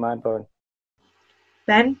 absolutely mind blowing.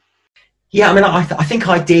 Ben? Yeah, I mean, I think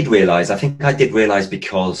I did realize. I think I did realize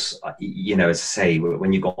because, you know, as I say,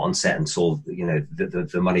 when you got on set and saw, you know,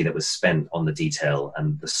 the money that was spent on the detail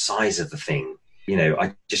and the size of the thing, you know,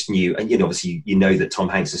 I just knew, and you know, obviously, you know that Tom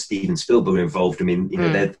Hanks and Steven Spielberg are involved. I mean, you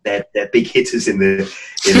know, they're big hitters in the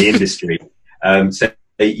industry. So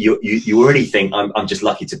you already think I'm just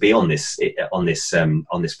lucky to be on this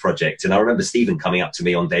project. And I remember Steven coming up to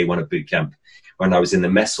me on day one of boot camp when I was in the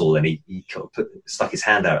mess hall, and he stuck his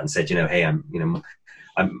hand out and said, you know, hey,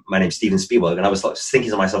 my name's Steven Spielberg, and I was like thinking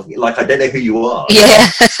to myself, like, I don't know who you are. Yeah.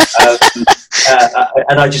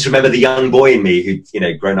 And I just remember the young boy in me who'd, you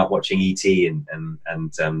know, grown up watching E.T. and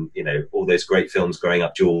you know, all those great films growing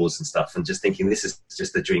up, Jaws and stuff, and just thinking this is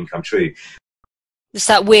just a dream come true. It's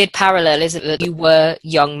that weird parallel, isn't it, that you were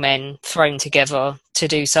young men thrown together to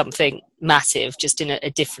do something massive, just in a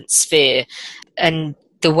different sphere, and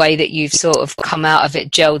the way that you've sort of come out of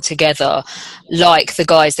it gelled together, like the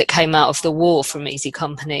guys that came out of the war from Easy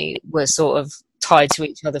Company were sort of tied to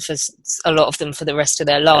each other for a lot of them for the rest of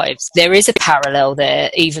their lives. There is a parallel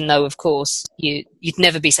there, even though, of course, you'd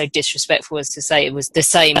never be so disrespectful as to say it was the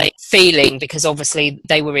same feeling, because obviously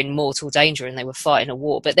they were in mortal danger and they were fighting a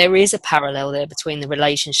war. But there is a parallel there between the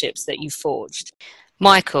relationships that you forged.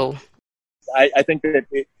 Michael? I think that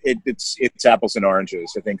it's apples and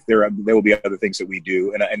oranges. I think there will be other things that we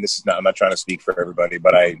do, and this is not, I'm not trying to speak for everybody,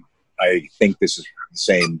 but I think this is the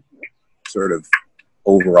same sort of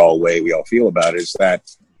overall way we all feel about it, is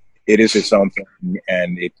that it is its own thing,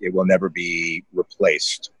 and it will never be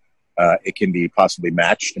replaced. It can be possibly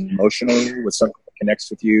matched emotionally with something that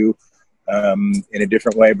connects with you in a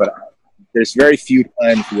different way, but there's very few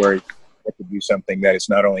times where you get to do something that is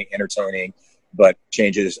not only entertaining but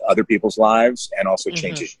changes other people's lives and also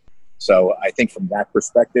changes. So I think from that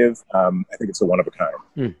perspective, I think it's a one of a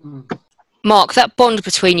kind. Mark, that bond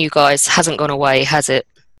between you guys hasn't gone away, has it?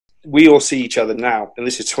 We all see each other now, and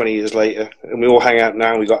this is 20 years later, and we all hang out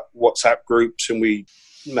now. We got WhatsApp groups, and we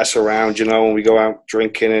mess around, you know, and we go out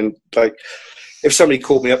drinking. And like, if somebody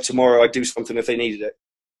called me up tomorrow, I'd do something if they needed it.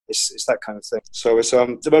 It's that kind of thing. So it's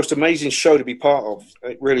the most amazing show to be part of.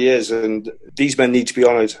 It really is, and these men need to be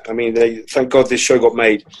honoured. I mean, thank God this show got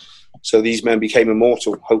made, so these men became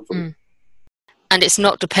immortal, hopefully. And it's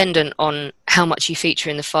not dependent on how much you feature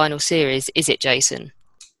in the final series, is it, Jason?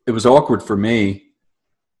 It was awkward for me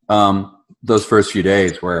those first few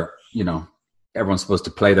days where, you know, everyone's supposed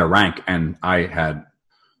to play their rank, and I had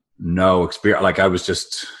no experience. Like I was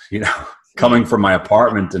just, coming from my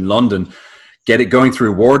apartment in London, going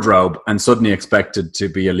through wardrobe, and suddenly expected to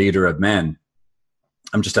be a leader of men.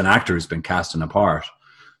 I'm just an actor who's been cast in a part.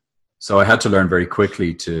 So I had to learn very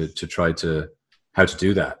quickly to try to how to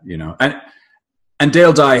do that, And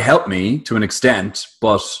Dale Dye helped me to an extent,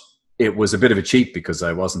 but it was a bit of a cheat because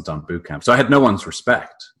I wasn't on boot camp. So I had no one's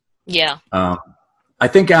respect. Yeah. I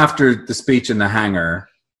think after the speech in the hangar,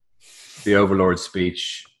 the Overlord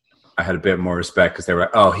speech, I had a bit more respect because they were,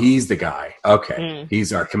 oh, he's the guy. Okay,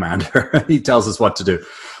 he's our commander. He tells us what to do.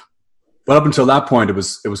 But up until that point, it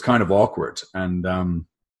was kind of awkward. And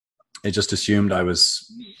it just assumed I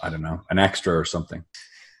was, I don't know, an extra or something.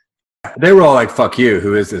 They were all like, fuck you,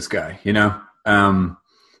 who is this guy,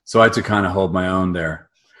 So I had to kind of hold my own there.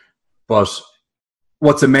 But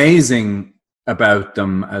what's amazing about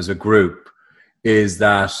them as a group is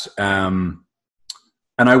that,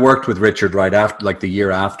 and I worked with Richard right after, like the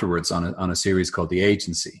year afterwards, on a series called The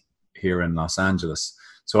Agency here in Los Angeles.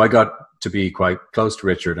 So I got to be quite close to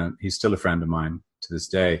Richard, and he's still a friend of mine to this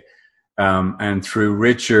day. And through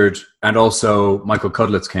Richard, and also Michael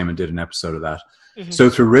Cudlitz came and did an episode of that. Mm-hmm. So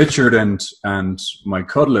through Richard and Mike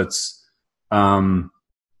Cudlitz, I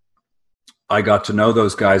got to know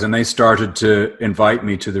those guys, and they started to invite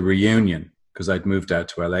me to the reunion because I'd moved out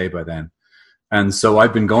to LA by then. And so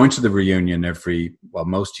I've been going to the reunion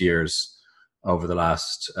most years over the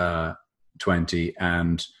last 20.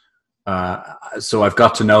 And so I've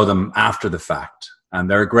got to know them after the fact. And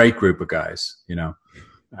they're a great group of guys,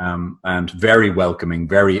 and very welcoming,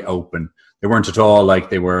 very open. They weren't at all like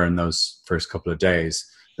they were in those first couple of days.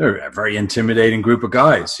 They're a very intimidating group of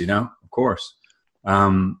guys, of course.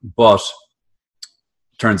 But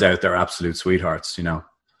turns out they're absolute sweethearts, really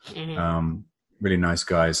nice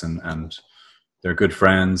guys, and they're good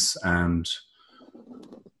friends, and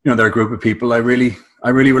they're a group of people I really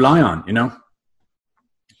rely on.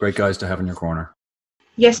 Great guys to have in your corner.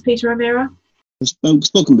 Yes, Peter O'Meara. I've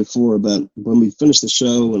spoken before about when we finished the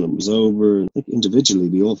show and it was over. I think individually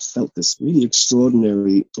we all felt this really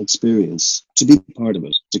extraordinary experience to be part of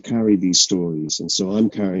it, to carry these stories. And so I'm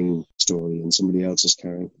carrying a story, and somebody else is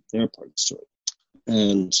carrying their part of the story.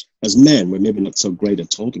 And as men, we're maybe not so great at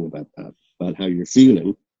talking about that, about how you're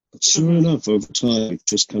feeling. But sure enough, over time, we've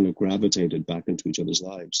just kind of gravitated back into each other's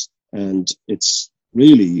lives. And it's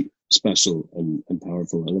really special and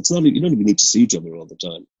powerful. And it's not, you don't even need to see each other all the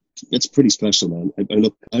time. It's pretty special, man.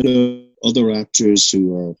 I know other actors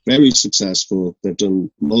who are very successful. They've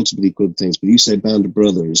done multiple good things. But you say Band of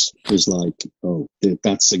Brothers is like, oh,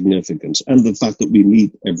 that's significant. And the fact that we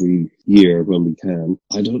meet every year when we can.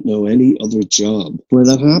 I don't know any other job where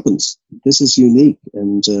that happens. This is unique.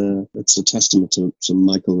 And it's a testament to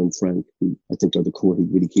Michael and Frank, who I think are the core who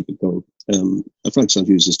really keep it going. Frank St.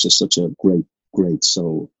 Hughes is just such a great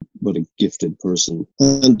soul, what a gifted person.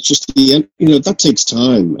 And just, that takes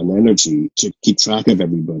time and energy to keep track of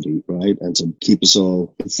everybody, right? And to keep us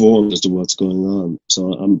all informed as to what's going on.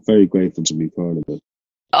 So I'm very grateful to be part of it.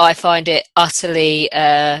 I find it utterly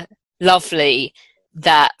lovely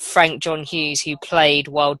that Frank John Hughes, who played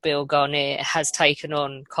Wild Bill Garnier, has taken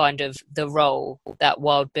on kind of the role that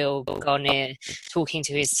Wild Bill Garnier, talking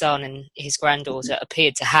to his son and his granddaughter,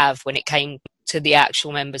 appeared to have when it came to the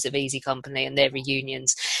actual members of Easy Company and their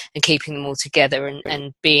reunions, and keeping them all together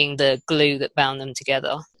and being the glue that bound them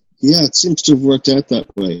together. Yeah, it seems to have worked out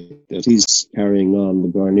that way, that he's carrying on the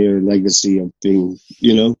Garnier legacy of being,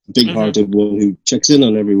 big-hearted one who checks in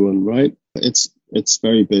on everyone, right? It's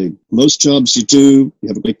very big. Most jobs you do, you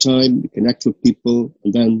have a great time, you connect with people,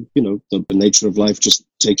 and then, the nature of life just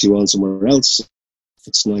takes you on somewhere else.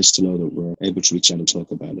 It's nice to know that we're able to reach out and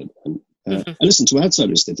talk about it. And listen, to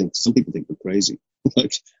outsiders, some people think we're crazy.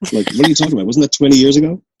 like, what are you talking about? Wasn't that 20 years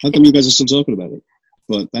ago? How come you guys are still talking about it?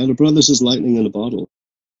 But Band of Brothers is lightning in a bottle.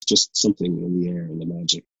 It's just something in the air and the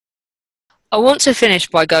magic. I want to finish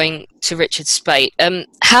by going to Richard Speight.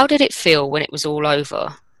 How did it feel when it was all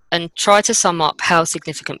over? And try to sum up how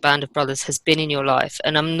significant Band of Brothers has been in your life.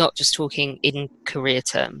 And I'm not just talking in career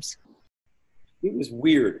terms. It was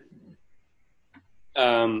weird.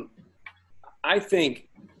 I think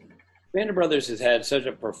Band of Brothers has had such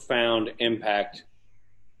a profound impact.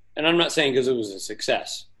 And I'm not saying because it was a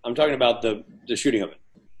success. I'm talking about the shooting of it.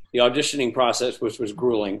 The auditioning process, which was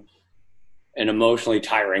grueling and emotionally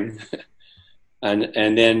tiring.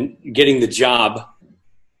 and then getting the job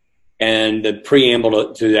and the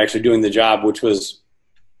preamble to actually doing the job, which was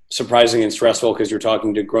surprising and stressful because you're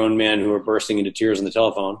talking to grown men who are bursting into tears on the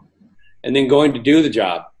telephone. And then going to do the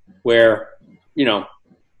job where,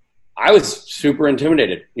 I was super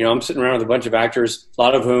intimidated. I'm sitting around with a bunch of actors, a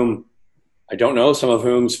lot of whom I don't know, some of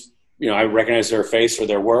whom's, I recognize their face or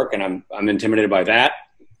their work, and I'm intimidated by that.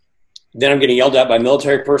 Then I'm getting yelled at by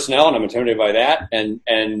military personnel, and I'm intimidated by that.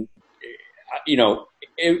 And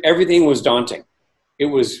everything was daunting. It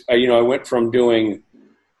was, I went from doing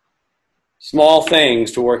small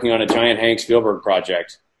things to working on a giant Hank Spielberg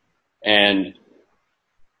project and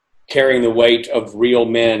carrying the weight of real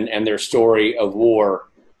men and their story of war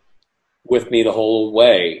with me the whole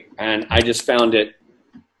way. And I just found it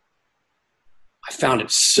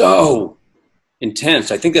so intense.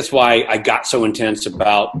 I think that's why I got so intense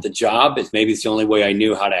about the job. Maybe it's the only way I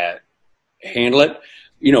knew how to handle it.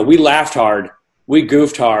 We laughed hard, we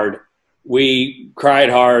goofed hard, we cried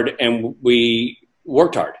hard, and we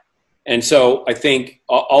worked hard. And so I think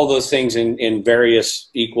all those things in various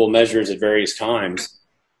equal measures at various times.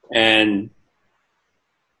 And,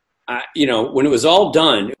 when it was all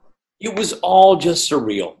done, it was all just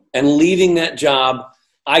surreal. And leaving that job,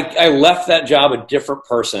 I left that job a different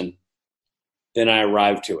person than I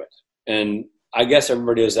arrived to it. And I guess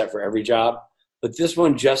everybody does that for every job. But this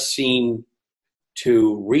one just seemed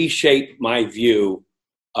to reshape my view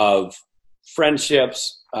of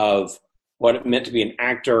friendships, of what it meant to be an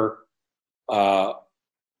actor, what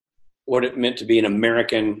it meant to be an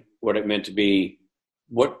American, what it meant to be,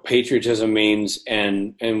 what patriotism means,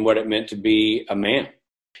 and what it meant to be a man.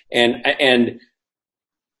 And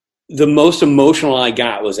the most emotional I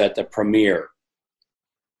got was at the premiere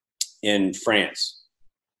in France,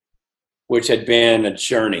 which had been a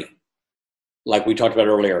journey, like we talked about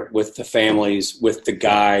earlier, with the families, with the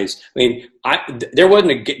guys. I mean, there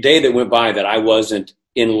wasn't a day that went by that I wasn't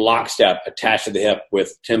in lockstep, attached to the hip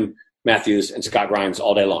with Tim Matthews and Scott Grimes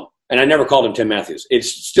all day long. And I never called him Tim Matthews. It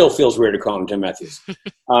still feels weird to call him Tim Matthews.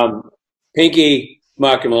 Pinky,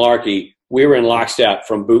 Muck, and Malarkey, we were in lockstep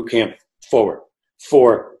from boot camp forward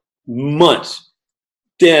for months.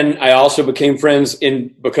 Then I also became friends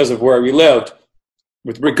because of where we lived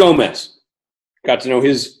with Rick Gomez. Got to know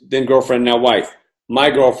his then girlfriend, now wife. My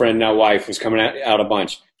girlfriend, now wife, was coming out a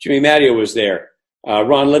bunch. Jimmy Matteo was there.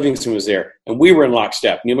 Ron Livingston was there. And we were in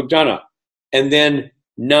lockstep. Neil McDonough. And then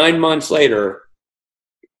 9 months later,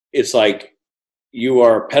 it's like you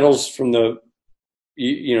are petals from the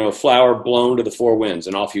flower blown to the four winds,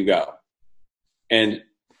 and off you go. And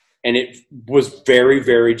it was very,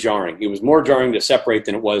 very jarring. It was more jarring to separate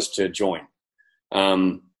than it was to join.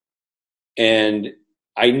 And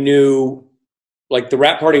I knew, like, the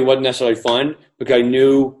rap party wasn't necessarily fun, because I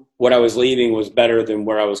knew what I was leaving was better than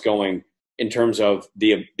where I was going in terms of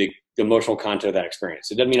the emotional content of that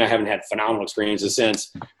experience. It doesn't mean I haven't had phenomenal experiences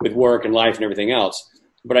since with work and life and everything else,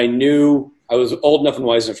 but I knew I was old enough and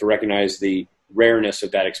wise enough to recognize the rareness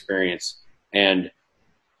of that experience. And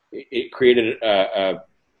it created a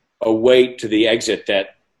weight to the exit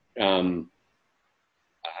that I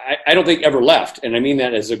don't think ever left. And I mean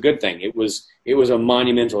that as a good thing. It was a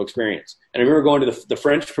monumental experience. And I remember going to the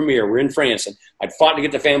French premiere. We're in France, and I'd fought to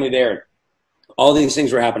get the family there. All these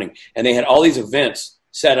things were happening. And they had all these events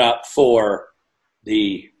set up for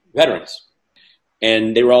the veterans.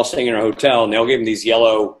 And they were all staying in our hotel, and they all gave them these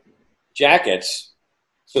yellow jackets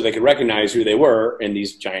so they could recognize who they were in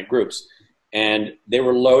these giant groups. And they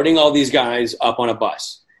were loading all these guys up on a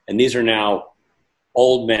bus. And these are now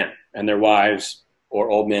old men and their wives, or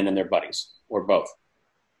old men and their buddies, or both.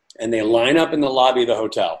 And they line up in the lobby of the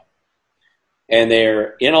hotel. And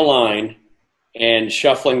they're in a line and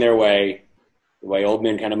shuffling their way, the way old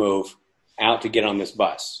men kind of move, out to get on this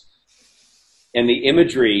bus. And the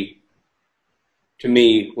imagery, to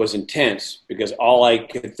me, was intense, because all I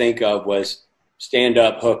could think of was stand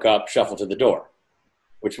up, hook up, shuffle to the door,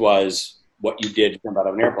 which was what you did to jump out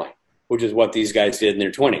of an airplane, which is what these guys did in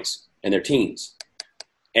their 20s and their teens.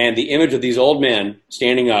 And the image of these old men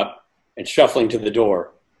standing up and shuffling to the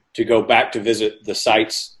door to go back to visit the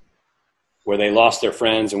sites where they lost their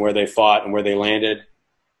friends and where they fought and where they landed.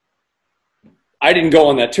 I didn't go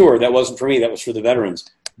on that tour. That wasn't for me. That was for the veterans.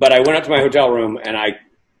 But I went up to my hotel room and I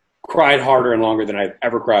cried harder and longer than I've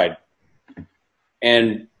ever cried.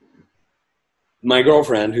 And my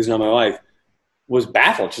girlfriend, who's now my wife, was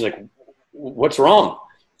baffled. She's like, what's wrong?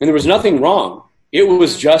 And there was nothing wrong. It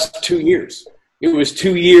was just 2 years. It was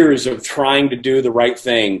 2 years of trying to do the right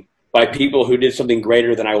thing by people who did something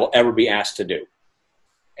greater than I will ever be asked to do.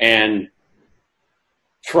 And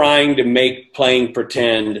trying to make playing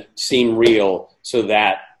pretend seem real so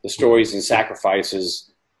that the stories and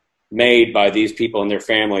sacrifices made by these people and their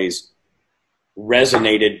families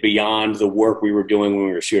resonated beyond the work we were doing when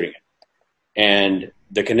we were shooting it. And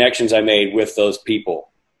the connections I made with those people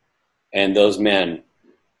and those men,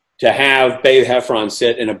 to have Babe Heffron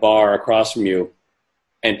sit in a bar across from you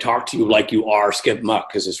and talk to you like you are Skip Muck.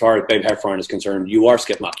 Because as far as Babe Heffron is concerned, you are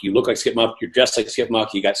Skip Muck. You look like Skip Muck. You're dressed like Skip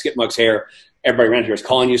Muck. You got Skip Muck's hair. Everybody around here is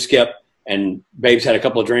calling you Skip. And Babe's had a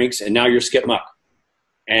couple of drinks, and now you're Skip Muck.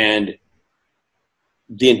 And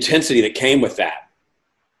the intensity that came with that,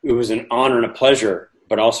 it was an honor and a pleasure,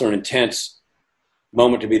 but also an intense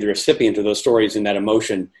moment to be the recipient of those stories and that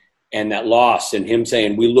emotion and that loss, and him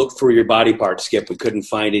saying, we looked through your body parts, Skip. We couldn't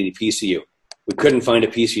find any piece of you. We couldn't find a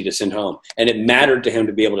piece of you to send home. And it mattered to him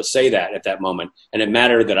to be able to say that at that moment. And it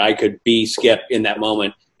mattered that I could be Skip in that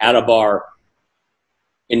moment at a bar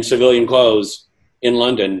in civilian clothes in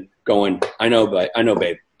London going, I know,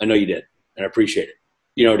 babe. I know you did. And I appreciate it.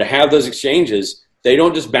 You know, to have those exchanges, they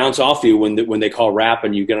don't just bounce off you when they call wrap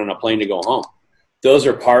and you get on a plane to go home. Those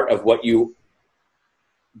are part of what you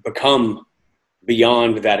become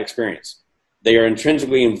beyond that experience. They are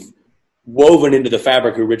intrinsically woven into the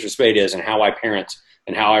fabric who Richard Speight is, and how I parent,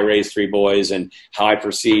 and how I raise 3 boys, and how I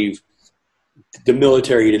perceive the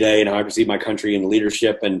military today, and how I perceive my country and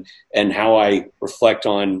leadership, and how I reflect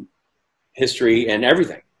on history and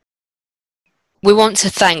everything. We want to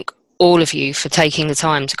thank all of you for taking the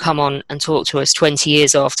time to come on and talk to us 20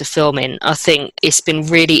 years after filming. I think it's been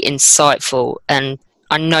really insightful, and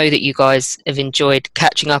I know that you guys have enjoyed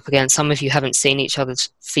catching up again. Some of you haven't seen each other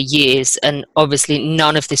for years, and obviously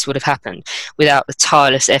none of this would have happened without the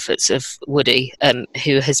tireless efforts of Woody,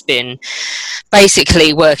 who has been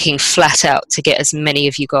basically working flat out to get as many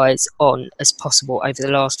of you guys on as possible over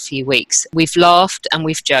the last few weeks. We've laughed and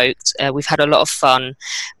we've joked. We've had a lot of fun.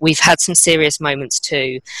 We've had some serious moments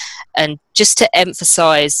too. And just to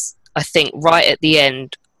emphasize, I think right at the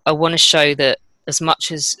end, I want to show that as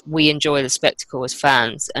much as we enjoy the spectacle as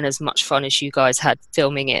fans, and as much fun as you guys had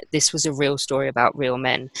filming it, this was a real story about real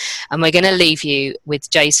men. And we're going to leave you with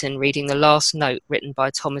Jason reading the last note written by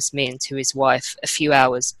Thomas Meehan to his wife a few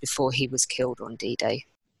hours before he was killed on D-Day.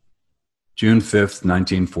 June 5th,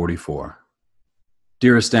 1944.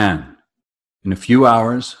 Dearest Anne, in a few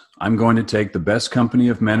hours, I'm going to take the best company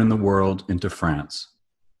of men in the world into France.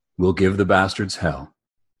 We'll give the bastards hell.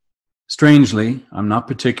 Strangely, I'm not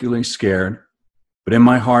particularly scared, but in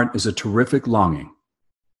my heart is a terrific longing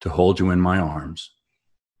to hold you in my arms.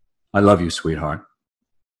 I love you, sweetheart.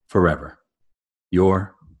 Forever.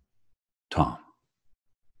 Your Tom.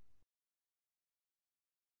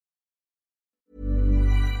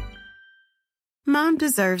 Mom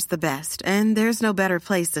deserves the best, and there's no better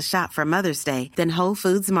place to shop for Mother's Day than Whole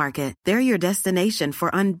Foods Market. They're your destination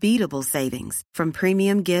for unbeatable savings, from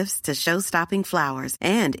premium gifts to show-stopping flowers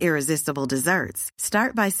and irresistible desserts.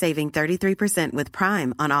 Start by saving 33% with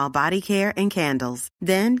Prime on all body care and candles.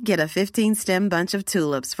 Then get a 15-stem bunch of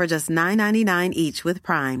tulips for just $9.99 each with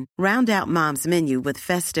Prime. Round out Mom's menu with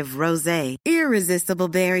festive rosé, irresistible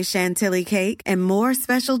berry chantilly cake, and more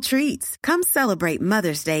special treats. Come celebrate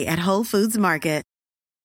Mother's Day at Whole Foods Market.